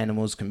that pet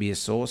animals can be a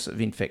source of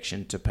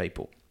infection to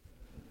people.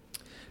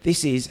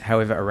 This is,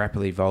 however, a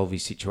rapidly evolving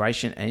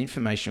situation and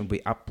information will be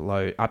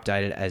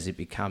updated as it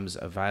becomes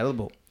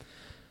available.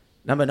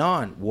 Number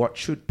 9, what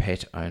should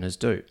pet owners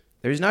do?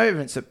 There is no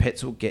evidence that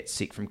pets will get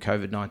sick from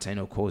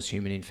COVID-19 or cause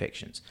human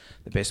infections.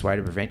 The best way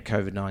to prevent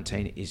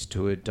COVID-19 is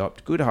to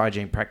adopt good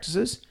hygiene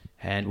practices,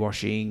 hand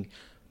washing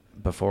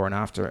before and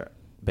after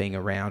being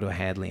around or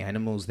handling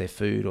animals, their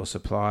food or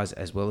supplies,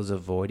 as well as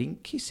avoiding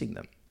kissing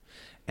them.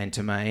 And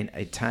to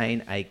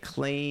maintain a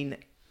clean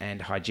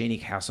and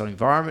hygienic household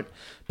environment,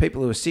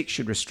 people who are sick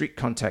should restrict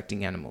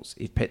contacting animals.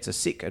 If pets are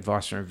sick,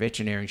 advice from a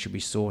veterinarian should be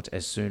sought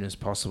as soon as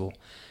possible.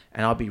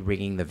 And I'll be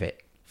ringing the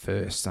vet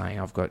first, saying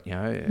I've got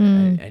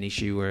an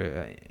issue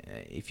where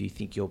if you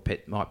think your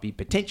pet might be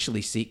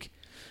potentially sick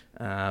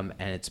and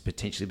it's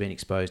potentially been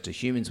exposed to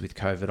humans with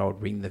COVID, I'll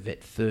ring the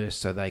vet first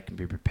so they can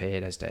be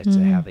prepared as to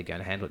how they're going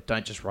to handle it.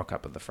 Don't just rock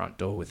up at the front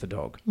door with the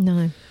dog.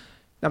 No.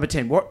 Number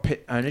 10, what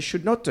pet owners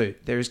should not do.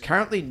 There is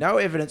currently no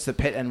evidence that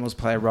pet animals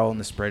play a role in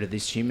the spread of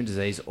this human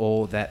disease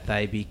or that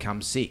they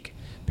become sick.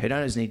 Pet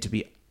owners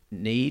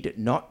need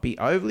not be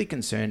overly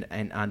concerned,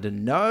 and under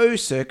no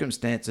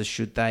circumstances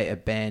should they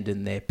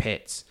abandon their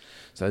pets.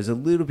 So there's a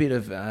little bit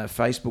of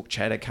Facebook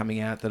chatter coming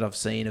out that I've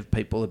seen of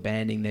people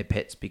abandoning their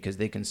pets because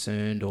they're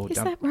concerned or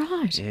that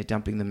right? Yeah,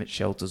 dumping them at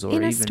shelters or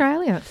in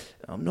Australia.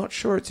 I'm not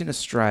sure it's in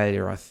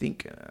Australia. I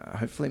think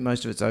hopefully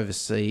most of it's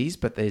overseas,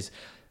 but there's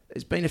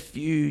been a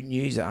few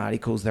news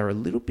articles that are a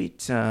little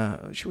bit,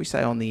 shall we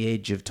say, on the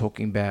edge of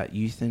talking about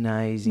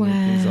euthanizing and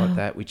things like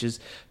that, which is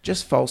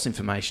just false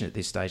information at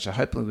this stage. So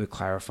hopefully we'll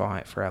clarify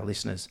it for our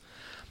listeners.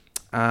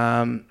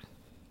 Pet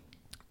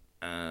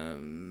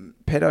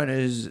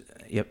owners,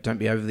 don't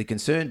be overly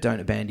concerned.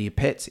 Don't abandon your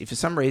pets. If for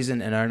some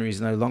reason an owner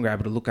is no longer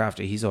able to look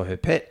after his or her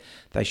pet,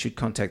 they should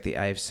contact the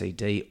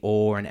AFCD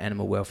or an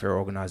animal welfare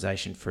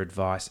organisation for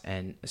advice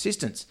and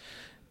assistance.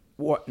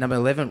 Number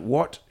 11,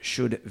 what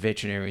should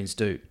veterinarians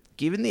do?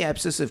 Given the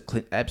absence of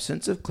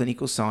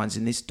clinical signs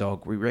in this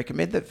dog, we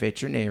recommend that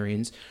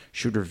veterinarians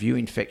should review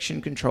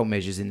infection control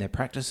measures in their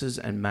practices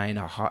and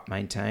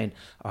maintain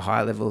a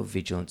high level of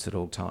vigilance at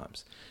all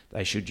times.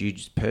 They should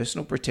use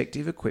personal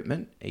protective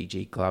equipment,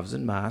 e.g. gloves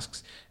and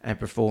masks, and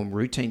perform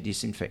routine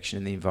disinfection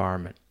in the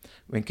environment.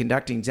 When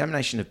conducting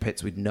examination of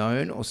pets with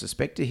known or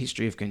suspected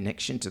history of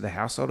connection to the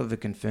household of a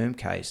confirmed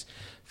case,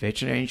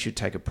 veterinarians should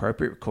take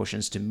appropriate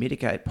precautions to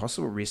mitigate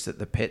possible risks that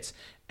the pets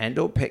and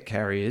or pet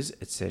carriers,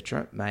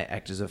 etc., may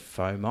act as a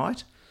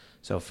fomite.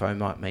 So a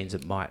fomite means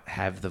it might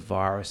have the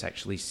virus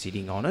actually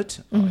sitting on it,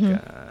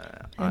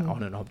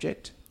 on an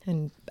object.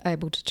 And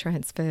able to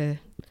transfer.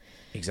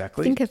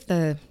 Exactly. Think of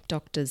the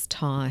doctor's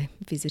tie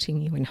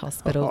visiting you in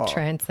hospital.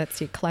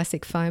 That's your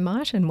classic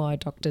fomite, and why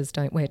doctors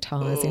don't wear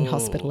ties in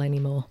hospital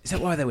anymore. Is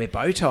that why they wear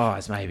bow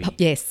ties, maybe?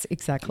 Yes,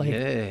 exactly.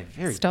 Yeah,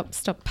 very.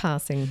 Stop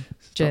passing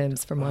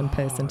germs from one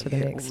person to the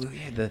next. Well,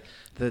 yeah,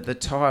 the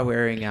tie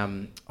wearing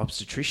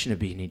obstetrician would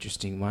be an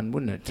interesting one,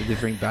 wouldn't it?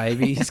 Delivering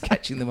babies,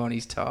 catching them on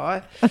his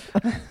tie.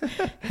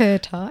 Her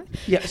tie?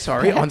 Yeah,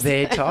 sorry, on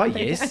their tie.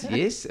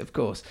 Yes, of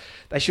course.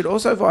 They should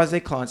also advise their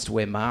clients to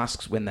wear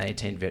masks when they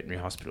attend veterinary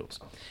hospitals.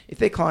 If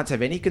their clients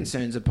have any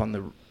concerns upon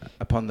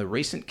the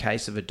recent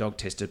case of a dog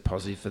tested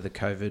positive for the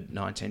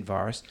COVID-19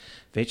 virus,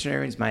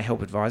 veterinarians may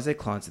help advise their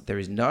clients that there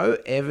is no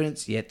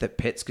evidence yet that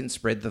pets can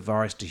spread the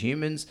virus to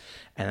humans,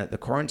 and that the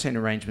quarantine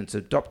arrangements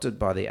adopted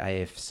by the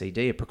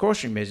AFCD are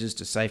precautionary measures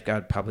to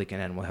safeguard public and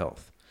animal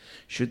health.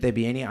 Should there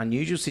be any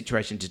unusual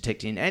situation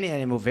detected in any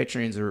animal,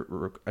 veterinarians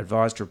are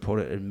advised to report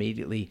it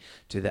immediately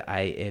to the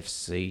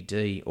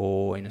AFCD,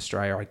 or in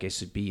Australia, I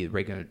guess it'd be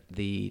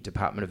the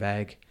Department of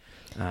Ag.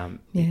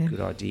 Good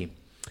idea.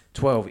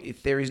 12.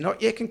 If there is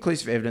not yet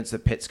conclusive evidence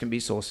that pets can be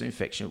a source of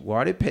infection,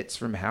 why do pets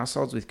from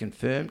households with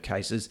confirmed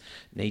cases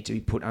need to be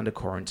put under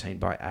quarantine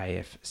by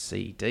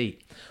AFCD?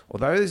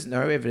 Although there's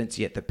no evidence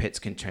yet that pets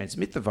can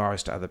transmit the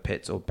virus to other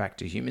pets or back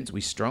to humans,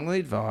 we strongly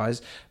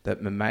advise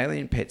that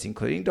mammalian pets,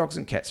 including dogs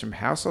and cats from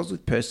households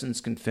with persons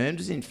confirmed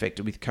as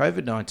infected with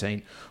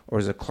COVID-19 or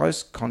as a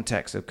close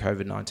contacts of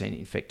COVID-19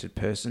 infected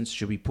persons,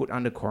 should be put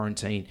under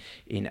quarantine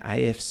in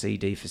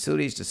AFCD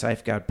facilities to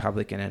safeguard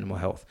public and animal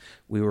health.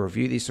 We will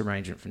review this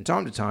arrangement from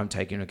time to time,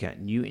 taking into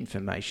account new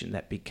information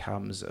that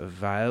becomes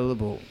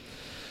available.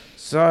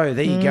 So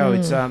there you go.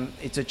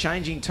 It's a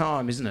changing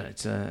time, isn't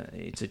it?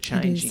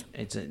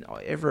 It's an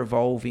ever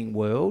evolving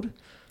world,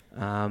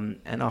 and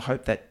I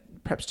hope that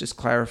perhaps just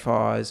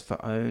clarifies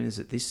for owners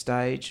at this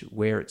stage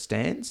where it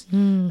stands.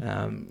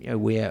 Robbie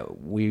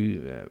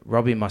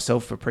and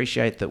myself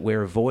appreciate that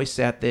we're a voice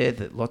out there,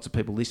 that lots of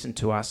people listen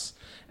to us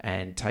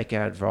and take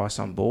our advice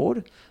on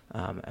board.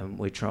 And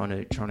we're trying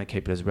to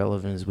keep it as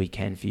relevant as we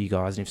can for you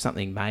guys. And if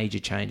something major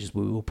changes,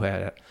 we will put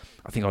out.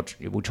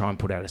 We'll try and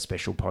put out a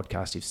special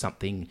podcast if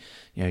something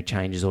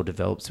changes or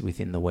develops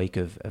within the week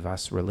of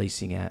us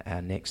releasing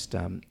our next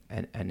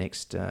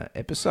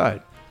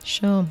episode.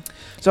 Sure.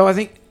 So I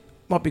think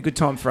might be a good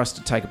time for us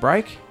to take a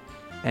break,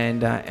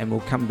 and we'll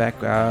come back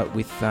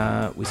with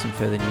some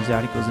further news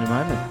articles in a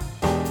moment.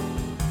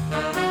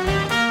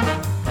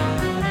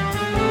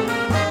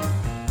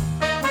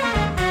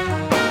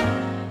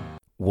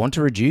 Want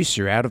to reduce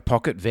your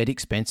out-of-pocket vet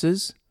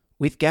expenses?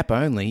 With Gap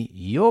Only,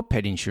 your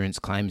pet insurance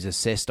claim is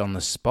assessed on the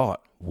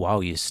spot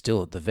while you're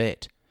still at the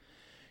vet.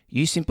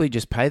 You simply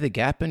just pay the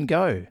Gap and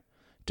go.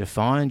 To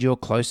find your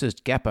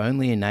closest Gap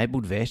Only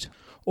enabled vet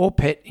or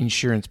pet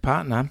insurance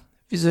partner,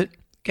 visit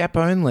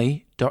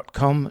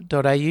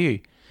gaponly.com.au.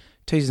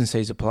 T's and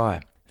C's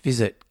apply.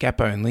 Visit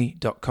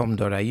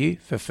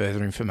gaponly.com.au for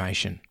further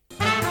information.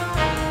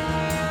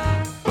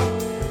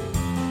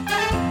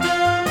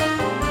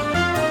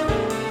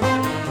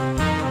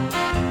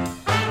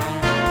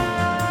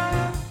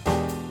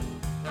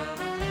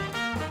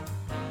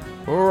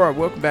 All right,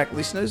 welcome back,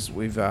 listeners.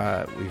 We've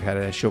had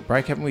a short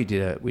break, haven't we?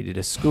 We did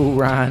a school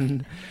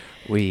run.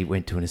 We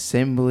went to an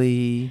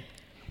assembly.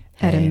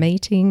 Had a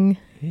meeting.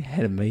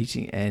 Had a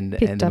meeting and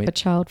picked up a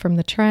child from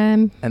the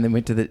tram. And then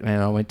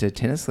I went to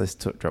tennis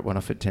lessons, dropped one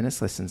off at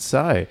tennis lessons.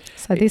 So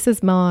this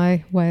is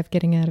my way of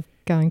getting out of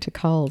going to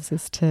Coles,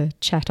 is to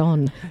chat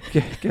on.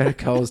 Go to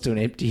Coles to an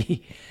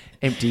empty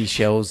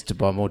shelves to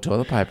buy more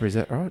toilet paper. Is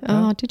that right?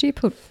 Oh, did you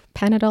put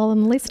Panadol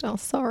on the list? Oh,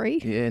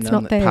 sorry. Yeah, it's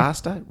not there.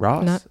 Pasta?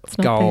 Rice? No, it's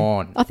not Go there.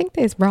 on. I think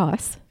there's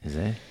rice. Is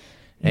there?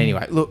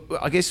 Anyway, look,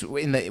 I guess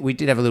we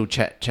did have a little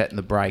chat in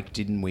the break,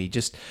 didn't we?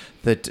 Just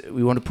that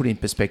we want to put in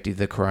perspective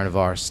the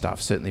coronavirus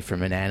stuff, certainly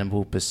from an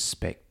animal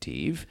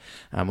perspective.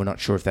 We're not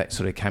sure if that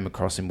sort of came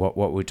across in what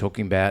we're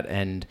talking about.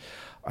 And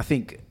I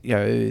think,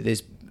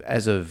 there's,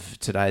 as of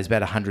today, there's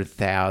about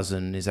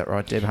 100,000, is that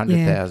right, Deb?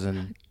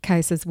 100,000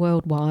 cases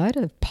worldwide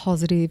of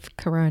positive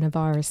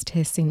coronavirus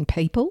tests in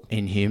people.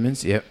 In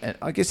humans, yeah. And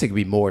I guess there could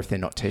be more if they're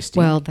not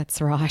testing. Well, that's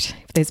right.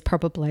 There's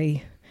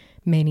probably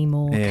many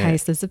more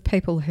cases of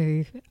people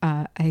who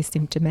are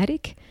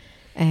asymptomatic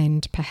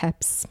and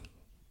perhaps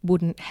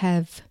wouldn't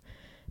have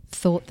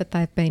thought that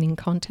they've been in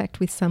contact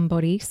with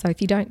somebody. So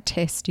if you don't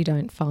test, you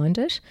don't find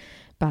it.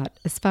 But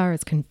as far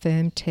as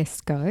confirmed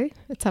tests go,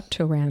 it's up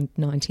to around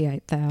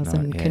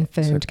 98,000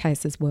 confirmed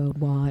cases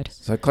worldwide.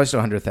 So close to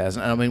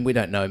 100,000. And I mean, we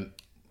don't know.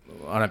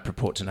 I don't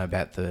purport to know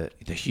about the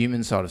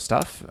human side of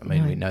stuff. I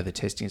mean, we know the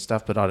testing and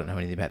stuff, but I don't know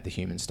anything about the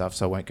human stuff,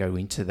 so I won't go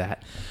into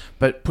that.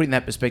 But putting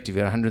that perspective,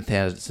 we've got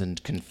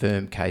 100,000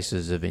 confirmed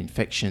cases of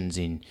infections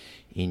in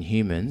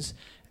humans,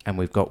 and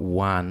we've got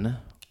 1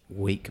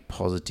 week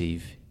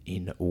positive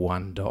in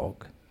 1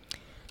 dog.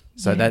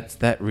 So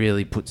that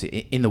really puts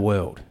it in the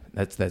world.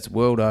 That's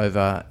world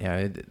over.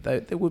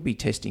 There would be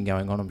testing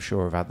going on, I'm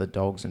sure, of other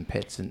dogs and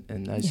pets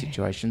and those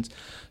situations.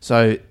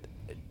 So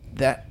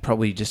that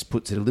probably just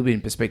puts it a little bit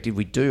in perspective.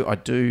 I do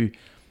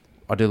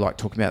like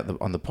talking about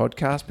on the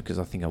podcast because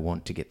I think I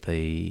want to get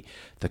the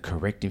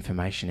correct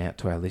information out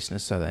to our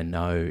listeners so they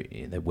know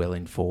they're well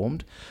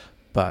informed.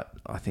 But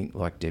I think,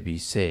 like Debbie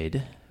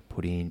said,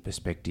 putting in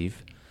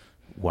perspective,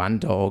 one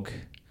dog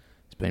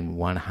has been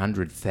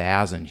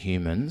 100,000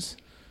 humans,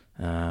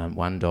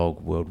 one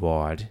dog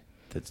worldwide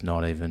that's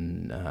not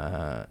even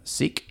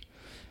sick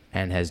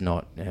and has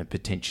not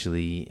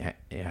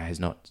has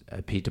not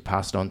appeared to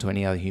pass it on to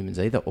any other humans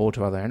either or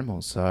to other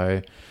animals.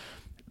 So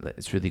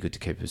it's really good to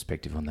keep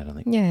perspective on that, I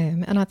think. Yeah,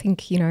 and I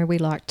think, we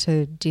like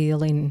to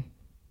deal in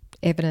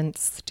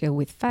evidence, deal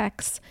with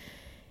facts.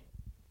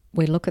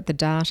 We look at the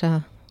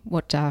data.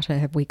 What data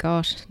have we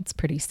got? It's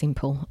pretty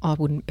simple. I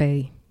wouldn't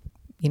be,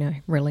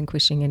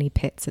 relinquishing any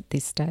pets at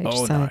this stage.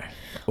 Oh, so no.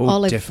 Oh,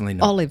 Olive, definitely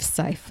not. Olive's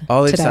safe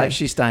Olive's today. safe.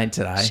 She's staying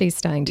today. She's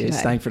staying today. Yeah,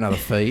 staying for another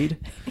feed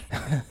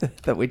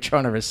that we're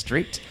trying to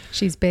restrict.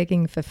 She's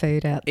begging for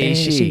food out there. Is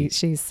she?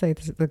 She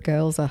sees the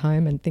girls are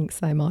home and thinks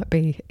they might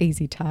be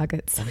easy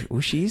targets.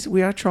 Well,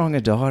 we are trying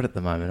a diet at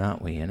the moment,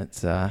 aren't we? And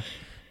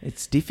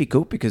it's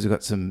difficult because we've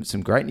got some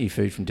great new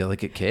food from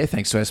Delicate Care,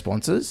 thanks to our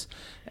sponsors,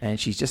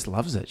 and she just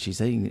loves it.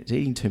 She's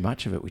eating too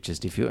much of it, which is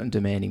difficult, and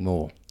demanding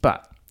more.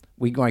 But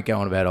we won't go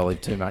on about Olive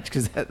too much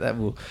because that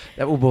will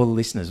bore the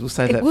listeners. We'll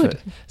save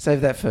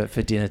that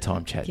for dinner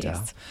time chat,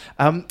 Yes.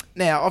 Dale.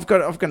 Now I've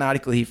got an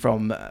article here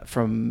from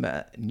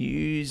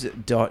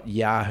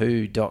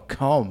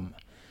news.yahoo.com,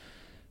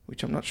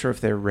 which I'm not sure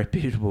if they're a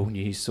reputable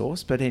news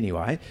source, but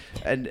anyway,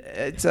 and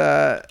it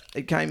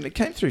came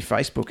through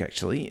Facebook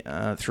actually,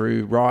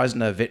 through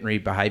Reisner Veterinary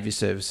Behaviour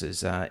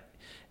Services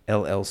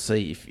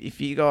LLC. If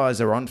you guys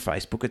are on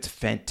Facebook, it's a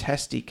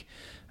fantastic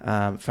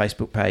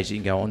Facebook page you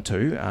can go on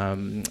to,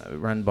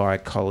 run by a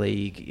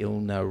colleague,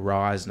 Ilna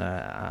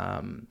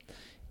Reisner,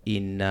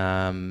 in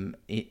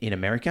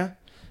America.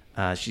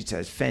 She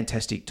has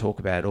fantastic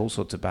talk about all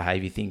sorts of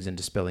behaviour things and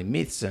dispelling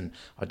myths, and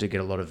I do get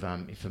a lot of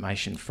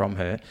information from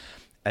her.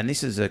 And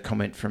this is a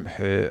comment from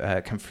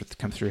her,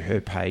 come through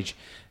her page.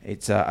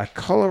 It's a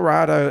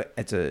Colorado.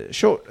 It's a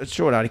short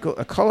article.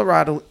 A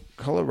Colorado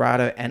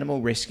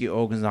animal rescue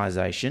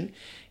organisation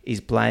is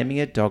blaming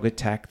a dog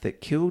attack that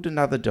killed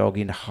another dog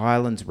in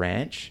Highlands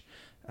Ranch,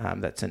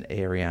 that's an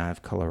area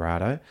of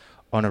Colorado,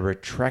 on a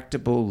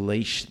retractable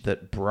leash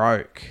that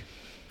broke.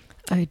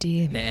 Oh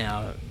dear.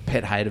 Now,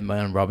 pet hate of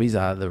mine, Robbie's,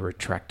 are the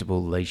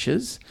retractable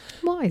leashes.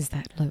 Why is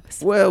that,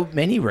 Lewis? Well,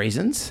 many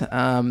reasons.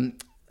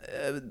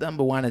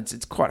 Number one,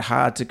 it's quite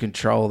hard to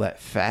control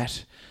that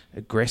fat,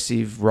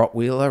 aggressive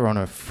Rottweiler on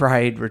a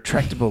frayed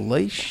retractable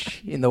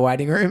leash in the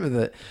waiting room of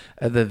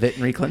the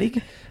veterinary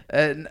clinic.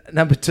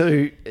 Number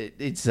two,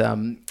 it's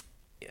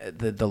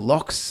the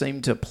locks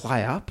seem to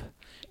play up.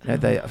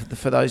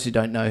 For those who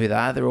don't know who they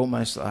are, they're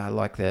almost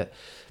like they've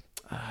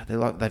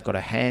got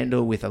a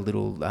handle with a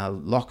little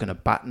lock and a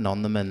button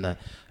on them, and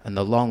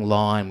the long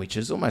line, which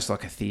is almost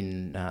like a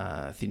thin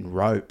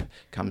rope,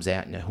 comes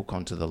out and you hook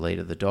onto the lead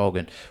of the dog.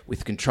 And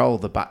with control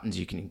of the buttons,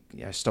 you can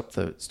stop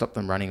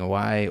them running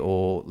away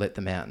or let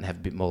them out and have a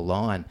bit more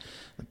line.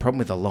 The problem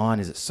with the line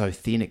is it's so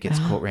thin, it gets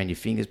caught around your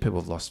fingers. People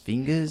have lost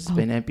fingers,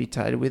 been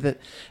amputated with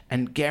it,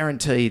 and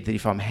guaranteed that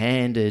if I'm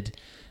handed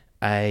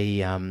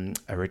a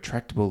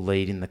retractable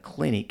lead in the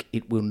clinic,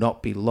 it will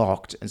not be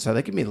locked, and so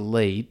they give me the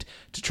lead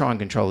to try and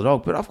control the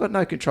dog, but I've got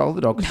no control of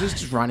the dog because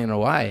it's just running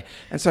away.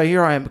 And so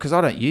here I am, because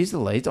I don't use the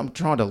leads, I'm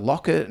trying to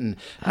lock it, and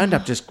I end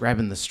up just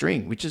grabbing the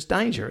string, which is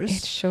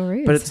dangerous. It sure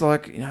is. But it's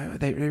like,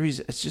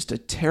 it's just a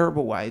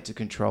terrible way to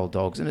control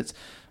dogs, and it's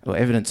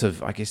evidence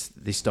of, I guess,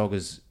 this dog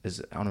is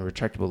on a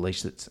retractable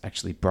leash that's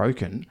actually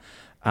broken.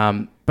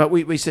 But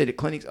we said at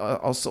clinics, I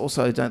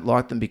also don't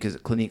like them because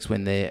at clinics,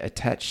 when they're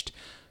attached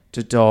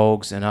to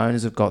dogs and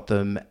owners have got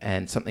them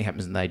and something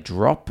happens and they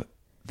drop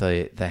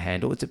the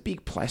handle, it's a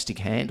big plastic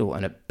handle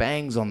and it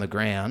bangs on the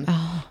ground,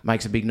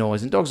 makes a big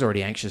noise, and dogs are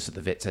already anxious at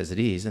the vets as it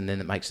is, and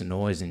then it makes a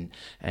noise and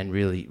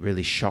really,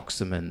 really shocks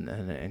them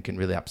and can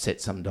really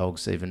upset some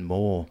dogs even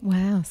more.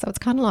 Wow, so it's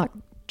kind of like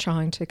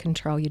trying to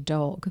control your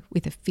dog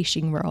with a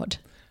fishing rod.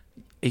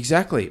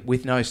 Exactly,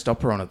 with no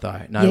stopper on it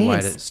though. No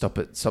way to stop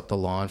the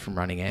line from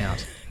running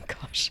out.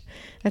 Gosh,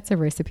 that's a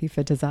recipe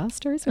for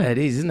disaster, isn't it? It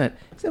is, isn't it?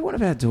 Is that one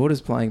of our daughters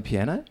playing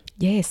piano?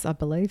 Yes, I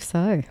believe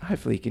so.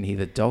 Hopefully you can hear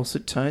the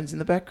dulcet tones in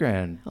the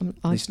background,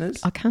 listeners.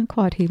 I can't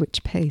quite hear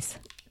which piece.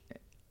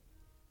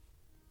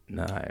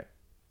 No,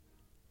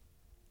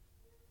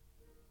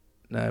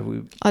 I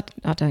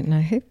don't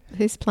know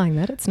who's playing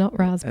that. It's not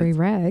Raspberry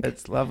Rag.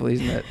 It's lovely,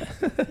 isn't it?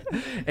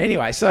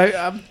 Anyway, so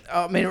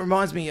it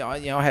reminds me.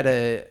 I had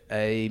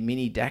a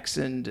mini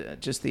Dachshund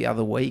just the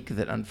other week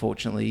that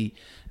unfortunately,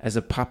 as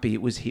a puppy,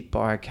 it was hit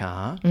by a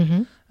car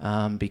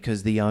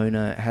because the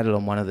owner had it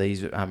on one of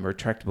these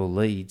retractable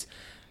leads.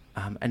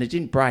 And it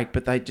didn't break,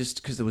 but they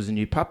just, because there was a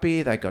new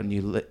puppy, they got a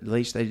new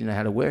leash, they didn't know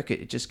how to work it.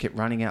 It just kept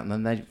running out,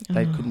 and then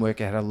they couldn't work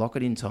out how to lock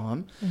it in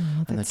time,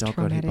 and the dog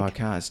got hit by a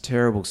car. It's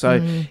terrible.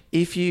 So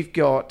if you've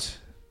got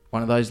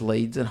one of those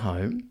leads at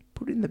home,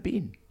 put it in the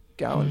bin.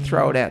 Go and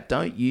throw it out.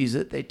 Don't use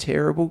it. They're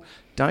terrible.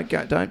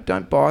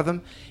 Don't buy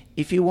them.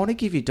 if you want to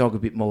give your dog a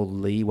bit more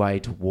leeway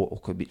to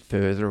walk a bit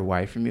further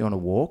away from you on a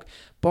walk,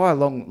 buy a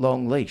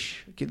long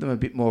leash. Give them a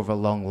bit more of a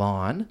long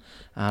line,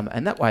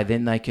 and that way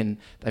then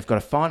they've got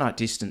a finite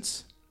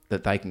distance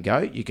that they can go.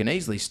 You can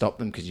easily stop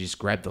them because you just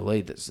grab the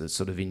lead that's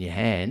sort of in your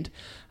hand.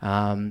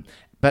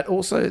 But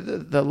also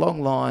the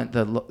long line,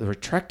 the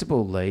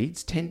retractable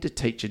leads tend to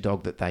teach a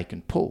dog that they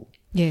can pull.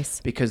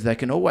 Yes. Because they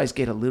can always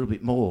get a little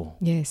bit more.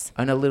 Yes.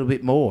 And a little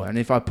bit more. And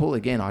if I pull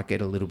again, I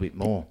get a little bit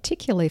more.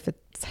 Particularly if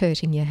it's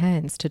hurting your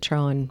hands to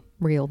try and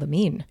reel them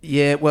in.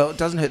 Yeah, well, it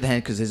doesn't hurt the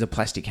hand because there's a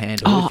plastic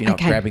handle if you're not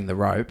grabbing the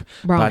rope.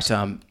 Right.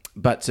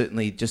 But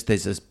certainly just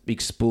there's this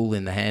big spool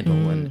in the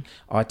handle and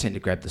I tend to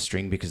grab the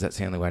string because that's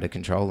the only way to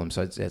control them.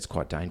 So it's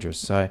quite dangerous.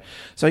 So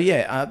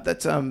yeah,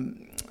 that's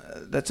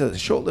a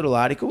short little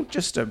article.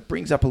 Just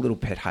brings up a little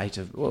pet hate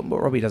of, well,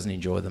 Robbie doesn't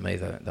enjoy them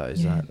either,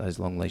 those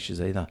long leashes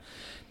either.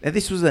 Now,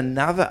 this was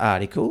another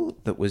article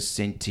that was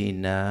sent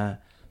in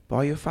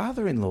by your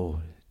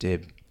father-in-law,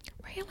 Deb.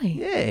 Really?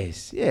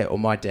 Yes, yeah, or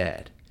my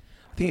dad.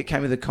 I think it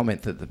came with a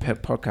comment that the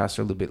podcasts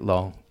are a little bit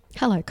long.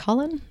 Hello,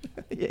 Colin.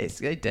 Yes,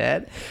 hey,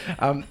 Dad.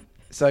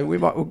 So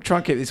we'll try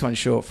and keep this one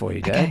short for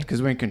you, Dad,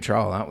 because we're in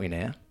control, aren't we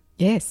now?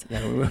 Yes.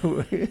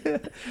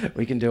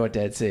 We can do what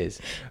Dad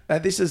says.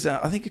 This is,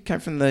 I think it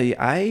came from The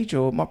Age,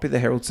 or it might be the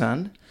Herald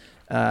Sun.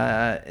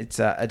 It's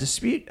a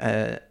dispute.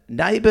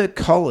 Neighbour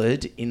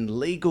collared in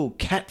legal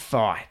cat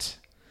fight.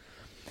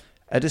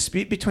 A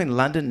dispute between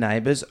London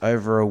neighbours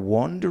over a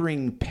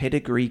wandering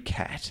pedigree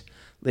cat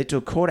led to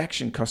a court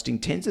action costing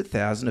tens of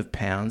thousands of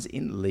pounds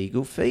in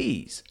legal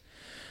fees.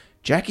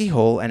 Jackie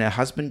Hall and her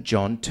husband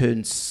John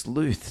turned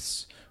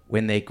sleuths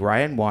when their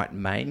grey and white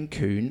Maine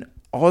Coon,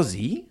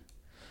 Aussie,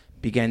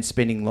 began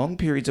spending long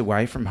periods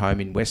away from home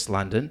in West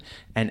London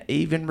and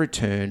even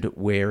returned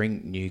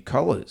wearing new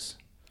collars.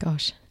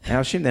 Gosh. Now,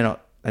 I assume they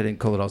didn't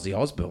call it Ozzy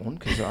Osbourne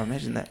because I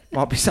imagine that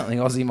might be something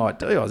Ozzy might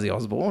do, Ozzy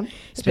Osbourne.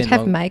 It'd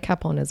have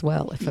makeup on as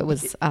well if it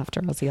was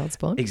after Ozzy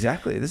Osbourne.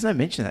 Exactly. There's no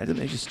mention of that.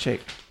 Let me just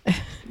check.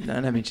 No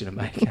mention of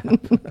makeup.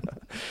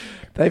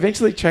 They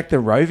eventually tracked the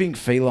roving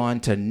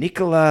feline to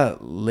Nicola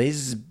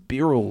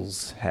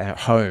Lesbirrell's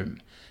home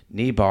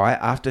nearby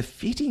after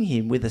fitting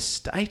him with a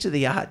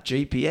state-of-the-art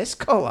GPS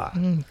collar.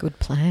 Good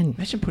plan.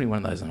 Imagine putting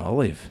one of those on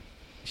Olive.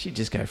 She'd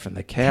just go from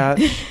the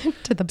couch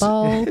to the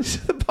bowl,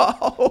 to the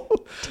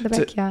bowl, to the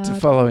backyard, to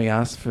following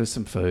us for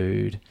some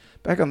food,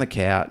 back on the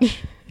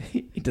couch,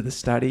 into the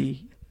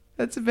study.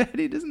 That's about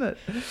it, isn't it?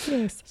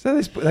 Yes. So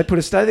they put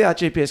a state-of-the-art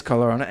GPS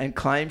collar on it and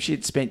claimed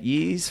she'd spent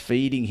years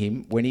feeding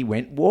him when he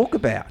went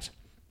walkabout.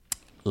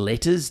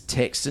 Letters,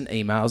 texts and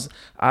emails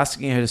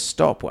asking her to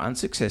stop were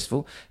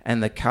unsuccessful,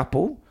 and the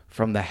couple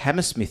from the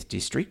Hammersmith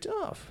district,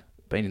 I've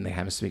been in the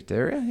Hammersmith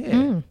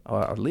area,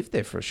 I lived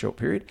there for a short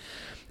period,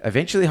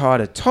 eventually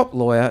hired a top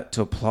lawyer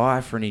to apply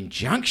for an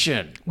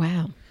injunction.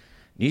 Wow.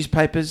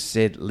 Newspapers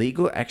said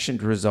legal action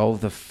to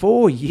resolve the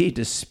 4-year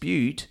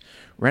dispute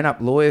ran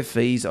up lawyer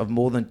fees of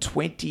more than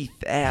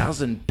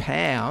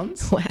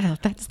 £20,000. Wow,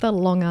 that's the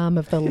long arm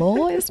of the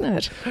law, isn't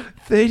it?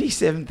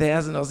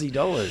 37,000 Aussie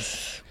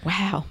dollars.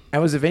 Wow. And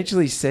was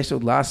eventually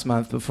settled last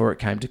month before it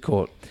came to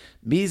court.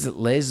 Ms.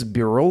 Les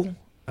Burrell,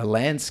 a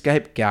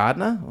landscape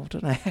gardener, I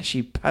don't know how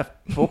she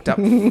forked up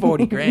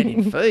 40 grand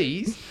in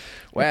fees.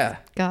 Wow.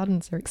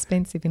 Gardens are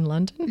expensive in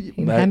London,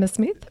 in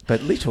Hammersmith.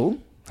 But little,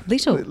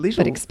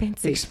 but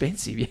expensive.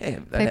 Expensive, yeah.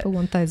 People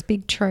want those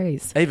big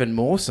trees. Even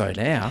more so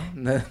now.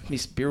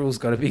 Miss Burrell's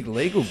got a big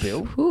legal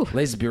bill. Ooh.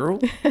 Les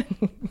Burrell.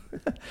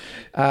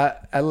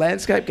 A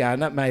landscape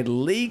gardener made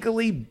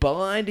legally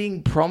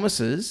binding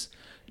promises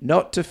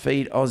not to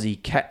feed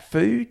Aussie cat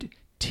food,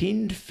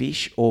 tinned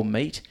fish or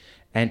meat,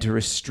 and to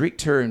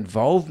restrict her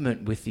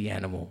involvement with the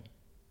animal.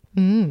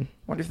 I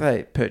wonder if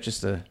they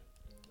purchased a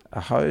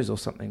hose or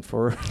something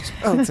for her as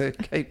well to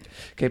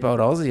keep old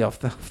Aussie off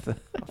the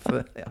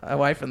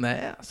away from the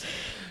house.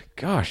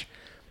 Gosh.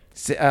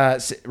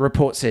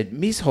 Report said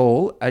Miss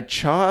Hall, a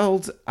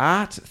child's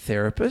art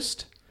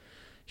therapist.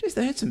 Geez,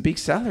 they had some big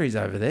salaries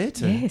over there.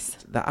 Yes.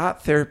 The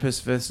art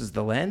therapist versus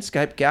the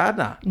landscape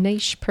gardener.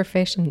 Niche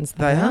professions.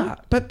 They are.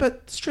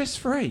 But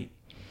stress-free.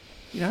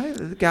 You know,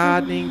 the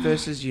gardening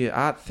versus your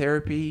art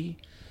therapy.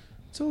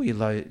 It's all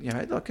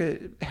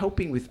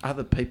helping with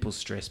other people's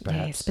stress,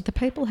 perhaps. Yes, but the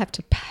people have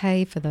to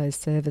pay for those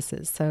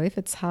services. So if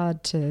it's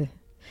hard to,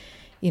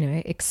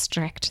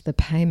 extract the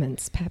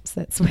payments, perhaps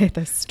that's where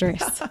the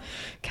stress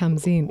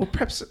comes in. Well,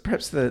 perhaps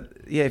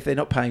if they're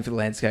not paying for the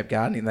landscape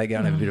gardening, they go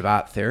and have a bit of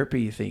art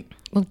therapy, you think.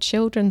 Well,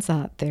 children's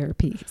art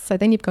therapy. So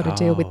then you've got to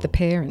deal with the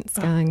parents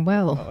going,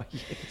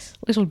 yes.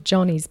 Little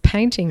Johnny's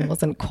painting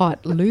wasn't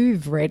quite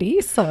Louvre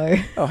ready, so...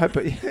 I hope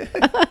it...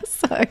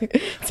 so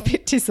it's a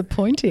bit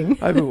disappointing.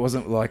 I hope it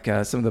wasn't like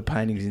some of the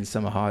paintings in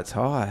Summer Heights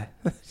High.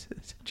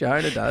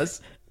 Jonah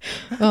does.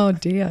 Oh,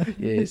 dear.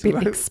 Yes, a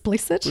bit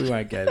explicit. We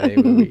won't go there,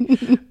 will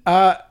we?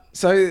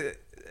 So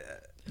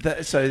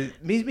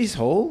Miss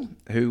Hall,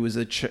 who's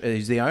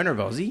the owner of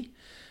Aussie,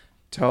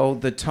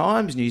 told the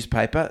Times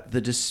newspaper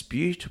the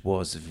dispute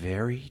was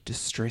very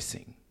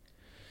distressing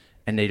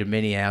and needed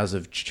many hours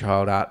of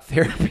child art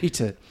therapy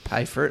to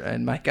pay for it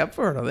and make up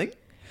for it, I think.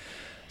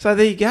 So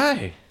there you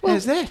go.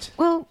 How's that?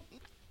 Well,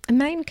 a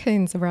Maine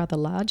Coon's a rather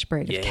large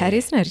breed Yeah. of cat,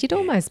 isn't it? You'd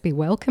almost be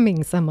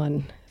welcoming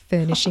someone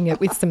furnishing it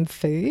with some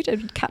food.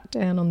 It'd cut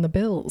down on the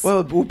bills.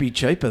 Well, it would be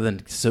cheaper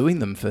than suing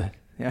them for...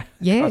 Yeah,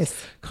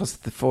 Yes.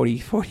 cost the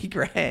 40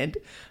 grand.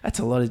 That's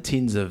a lot of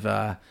tins of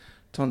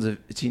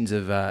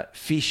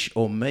fish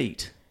or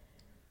meat.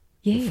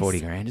 Yes. 40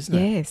 grand, isn't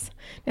it? Yes.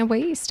 Now, we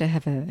used to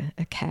have a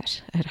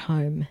cat at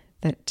home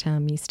that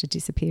used to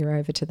disappear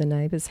over to the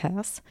neighbour's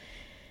house,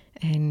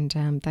 and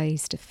they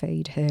used to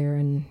feed her,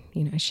 and,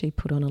 you know, she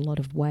put on a lot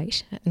of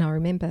weight. And I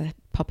remember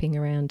popping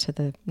around to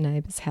the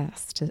neighbour's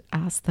house to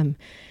ask them,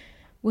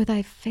 were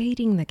they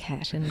feeding the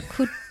cat, and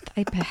could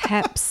they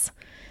perhaps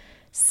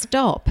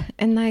stop?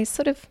 And they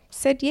sort of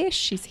said, yes,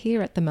 she's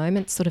here at the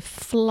moment, sort of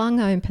flung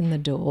open the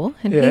door,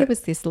 and Yeah. here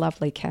was this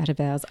lovely cat of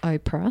ours,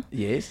 Oprah,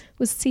 Yes.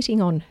 was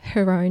sitting on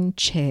her own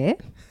chair.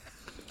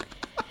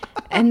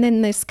 And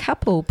then this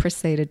couple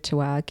proceeded to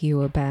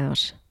argue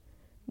about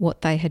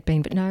what they had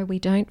been, but no, we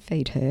don't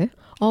feed her.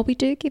 Oh, we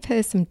do give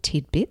her some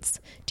tidbits.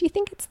 Do you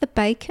think it's the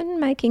bacon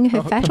making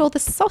her fat or the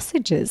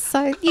sausages?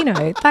 So, you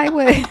know, they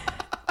were...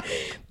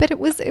 But it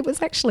was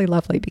actually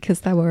lovely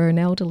because they were an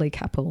elderly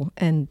couple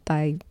and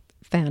they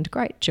found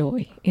great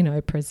joy in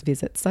Oprah's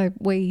visit. So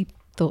we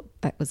thought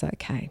that was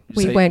okay.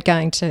 We So- weren't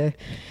going to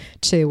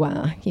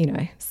you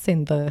know,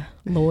 send the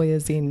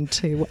lawyers in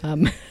to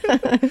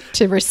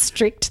to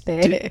restrict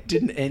their...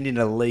 Didn't end in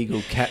a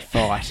legal cat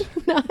fight.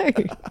 No.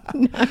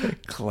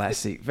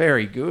 Classic.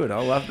 Very good.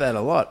 I love that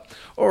a lot.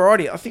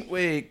 Alrighty, I think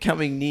we're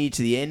coming near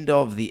to the end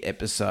of the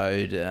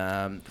episode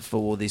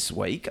for this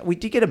week. We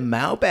did get a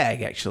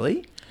mailbag,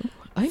 actually.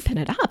 Open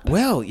it up.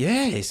 Well,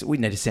 yes, we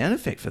need a sound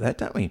effect for that,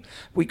 don't we?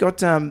 We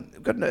got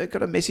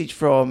a message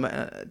from.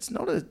 It's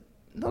not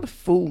a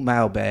full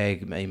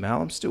mailbag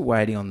email. I'm still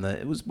waiting on the.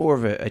 It was more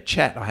of a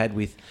chat I had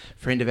with a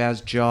friend of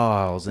ours,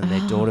 Giles, and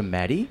their daughter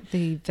Maddie.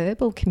 The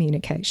verbal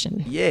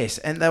communication. Yes,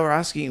 and they were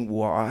asking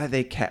why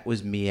their cat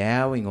was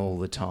meowing all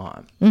the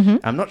time. Mm-hmm.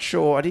 I'm not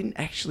sure. I didn't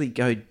actually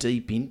go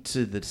deep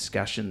into the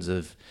discussions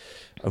of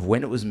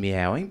when it was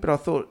meowing, but I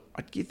thought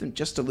I'd give them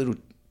just a little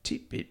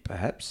tidbit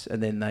perhaps,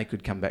 and then they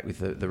could come back with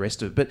the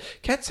rest of it. But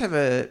cats have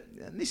and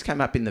this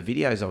came up in the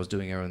videos I was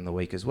doing earlier in the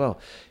week as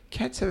well,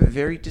 cats have a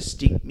very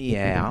distinct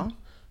meow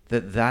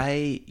that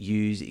they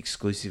use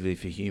exclusively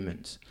for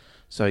humans.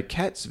 So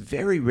cats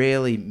very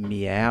rarely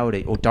meow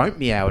or don't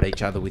meow at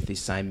each other with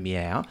this same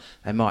meow.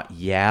 They might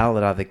yowl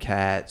at other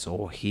cats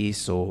or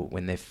hiss or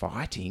when they're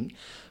fighting,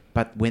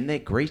 but when they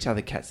greet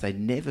other cats, they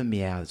never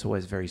meow. It's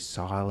always very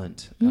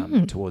silent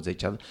towards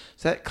each other.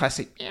 So that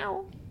classic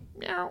meow,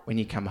 meow, when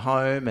you come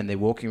home and they're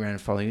walking around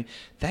and following you,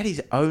 that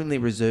is only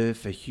reserved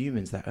for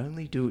humans. They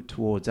only do it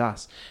towards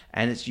us.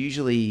 And it's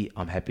usually,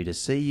 I'm happy to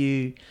see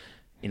you.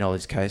 In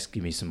Ollie's case,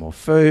 give me some more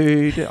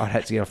food. I'd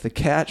have to get off the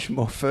couch for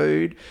more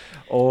food.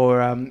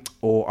 Or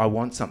I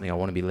want something. I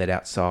want to be let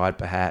outside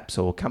perhaps.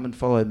 Or come and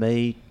follow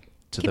me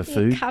to the food.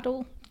 Give me a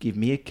cuddle. Give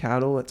me a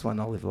cuddle. That's one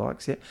Olive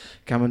likes, yeah.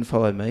 Come and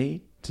follow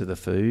me to the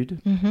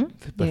food. Mm-hmm.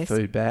 The Yes.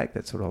 food bag.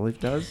 That's what Olive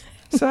does.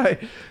 So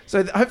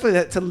hopefully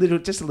that's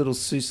just a little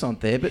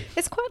sousant there. But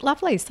It's quite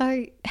lovely.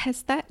 So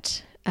has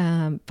that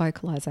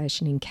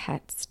vocalisation in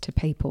cats to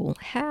people,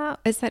 how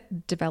has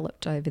that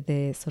developed over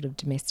their sort of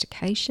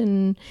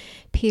domestication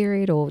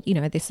period? Or, you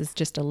know, this is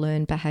just a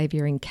learned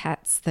behaviour in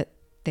cats that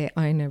their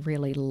owner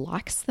really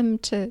likes them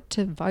to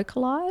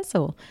vocalise?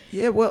 Or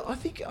yeah, well, I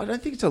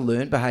don't think it's a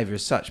learned behaviour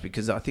as such,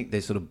 because I think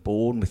they're sort of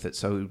born with it.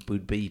 So it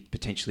would be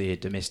potentially a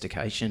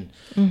domestication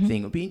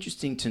thing. It would be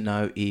interesting to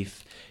know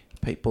if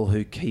people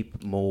who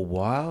keep more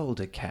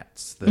wilder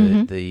cats,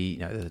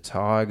 the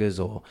tigers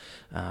or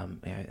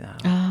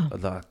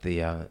like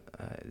the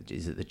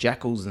is it the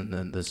jackals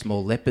and the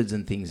small leopards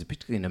and things,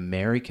 particularly in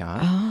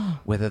America,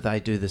 whether they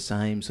do the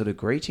same sort of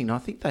greeting. I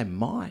think they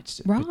might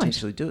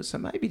potentially do it. So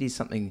maybe it is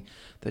something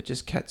that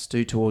just cats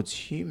do towards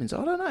humans.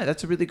 I don't know.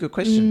 That's a really good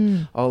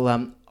question. I'll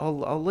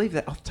leave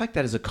that. I'll take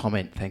that as a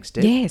comment. Thanks,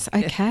 Deb. yes,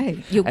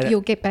 okay,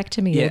 you'll get back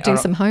to me. Yeah, You'll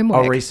do some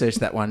homework. I'll research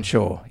that one.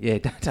 Sure. Yeah.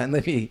 Don't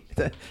let me.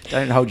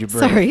 Don't hold your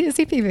breath. Sorry, as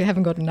if you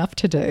haven't got enough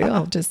to do.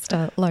 I'll just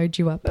load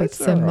you up with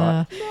That's all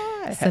right.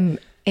 some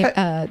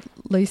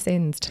loose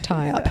ends to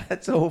tie up.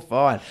 That's all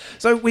fine.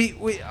 So we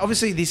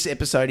obviously this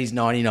episode is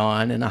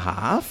 99 and a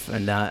half,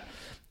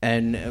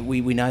 and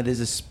we know there's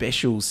a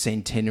special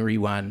centenary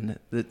one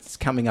that's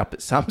coming up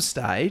at some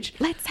stage.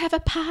 Let's have a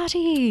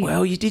party.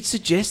 Well, you did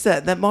suggest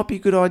that might be a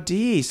good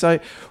idea. So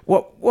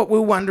what we're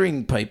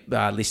wondering,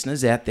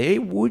 listeners out there,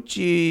 would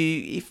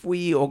you, if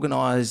we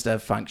organised a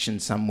function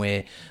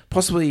somewhere,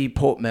 possibly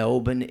Port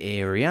Melbourne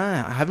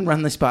area, I haven't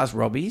run this past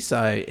Robbie,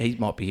 so he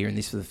might be hearing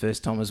this for the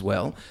first time as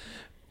well.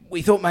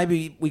 We thought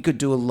maybe we could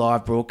do a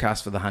live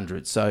broadcast for the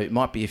 100. So it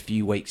might be a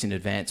few weeks in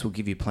advance. We'll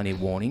give you plenty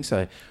of warning. So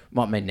it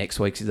might mean next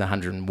week's is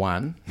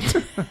 101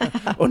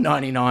 or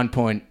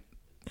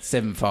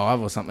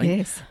 99.75 or something.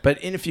 Yes.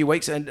 But in a few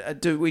weeks, and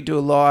do we do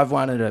a live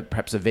one at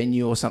perhaps a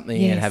venue or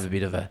something, Yes. and have a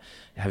bit of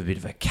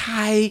a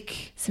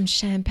cake, Some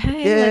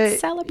champagne. Yeah,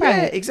 Let's celebrate.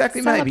 yeah,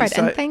 exactly, maybe. Celebrate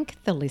So- and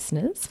thank the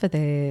listeners for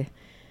their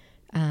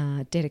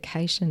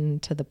dedication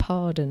to the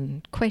pod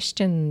and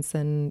questions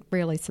and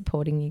really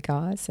supporting you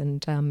guys,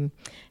 and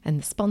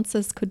the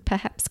sponsors could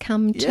perhaps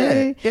come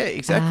too. Yeah,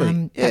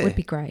 exactly. That would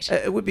be great.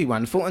 It would be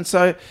wonderful. And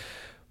so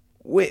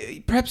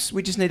perhaps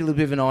we just need a little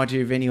bit of an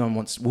idea if anyone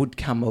would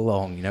come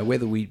along,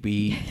 whether we'd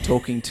be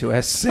talking to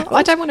ourselves.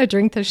 I don't want to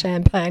drink the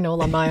champagne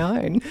all on my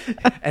own.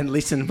 And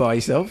listen by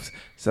yourselves.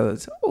 So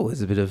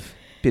there's a bit of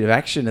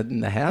action in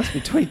the house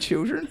between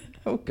children.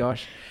 Oh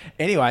gosh.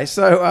 Anyway,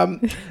 so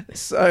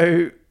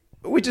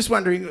we're just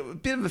wondering, a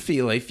bit of a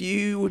feel, if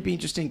you would be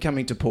interested in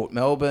coming to Port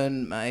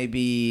Melbourne,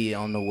 maybe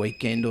on the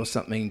weekend or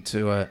something,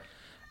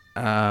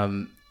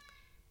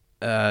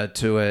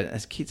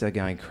 as kids are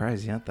going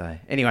crazy, aren't they?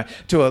 Anyway,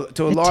 to a live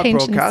broadcast.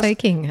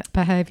 Attention-seeking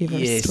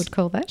behaviourists would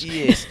call that.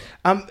 Yes.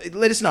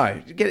 Let us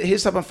know. Hit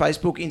us up on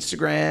Facebook,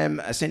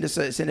 Instagram.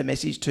 Send a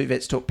message to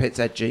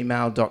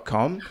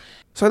vetstalkpets@gmail.com.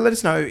 So let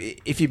us know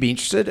if you'd be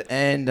interested,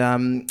 and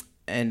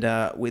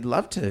we'd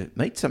love to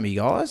meet some of you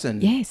guys,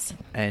 and yes,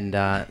 and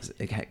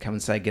come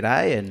and say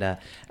g'day, and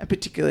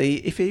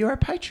particularly if you're a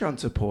Patreon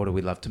supporter,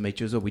 we'd love to meet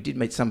you as well. We did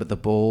meet some at the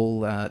ball,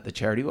 the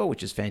charity ball,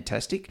 which is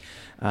fantastic.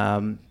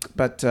 So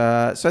let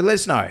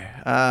us know.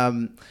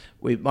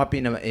 We might be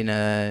in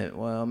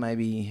a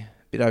maybe a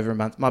bit over a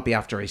month. Might be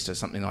after Easter,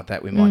 something like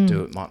that. We might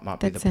do it.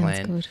 Might be the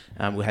plan. Good.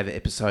 We'll have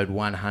episode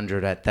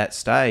 100 at that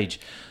stage.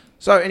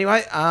 So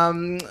anyway,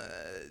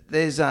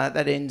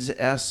 that ends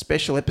our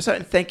special episode,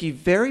 and thank you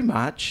very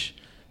much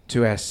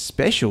to our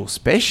special,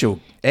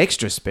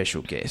 extra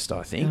special guest,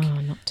 I think.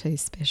 Oh, not too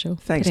special.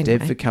 Thanks,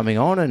 Deb, for coming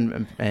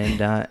on,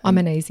 and I'm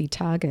an easy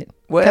target.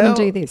 Well, come and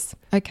do this.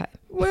 Okay.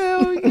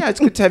 Well, it's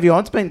good to have you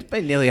on. It's been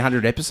nearly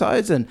 100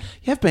 episodes, and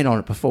you have been on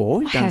it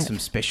before. You've done some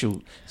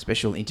special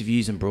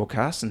interviews and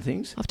broadcasts and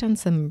things. I've done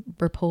some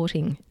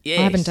reporting. Yes.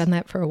 I haven't done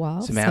that for a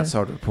while. Some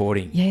outside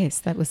reporting. Yes,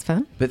 that was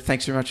fun. But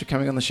thanks very much for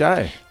coming on the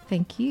show.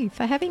 Thank you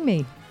for having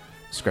me.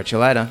 Scratch you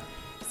later.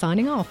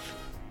 Signing off.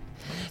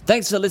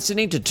 Thanks for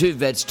listening to Two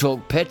Vets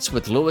Talk Pets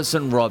with Lewis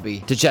and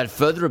Robbie. To chat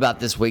further about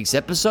this week's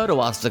episode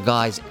or ask the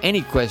guys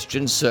any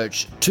questions,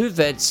 search Two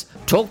Vets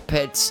Talk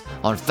Pets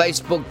on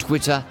Facebook,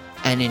 Twitter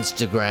and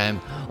Instagram,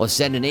 or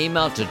send an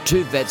email to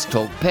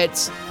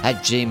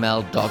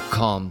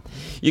twovetstalkpets@gmail.com.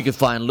 You can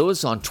find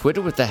Lewis on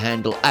Twitter with the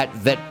handle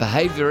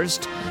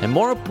 @VetBehaviorist, and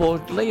more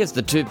importantly, as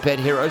the two pet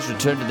heroes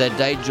return to their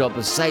day job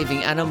of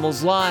saving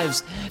animals'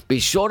 lives, be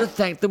sure to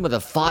thank them with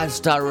a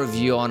 5-star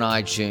review on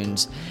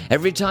iTunes.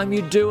 Every time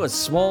you do, a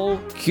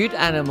small, cute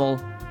animal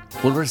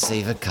will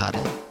receive a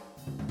cuddle.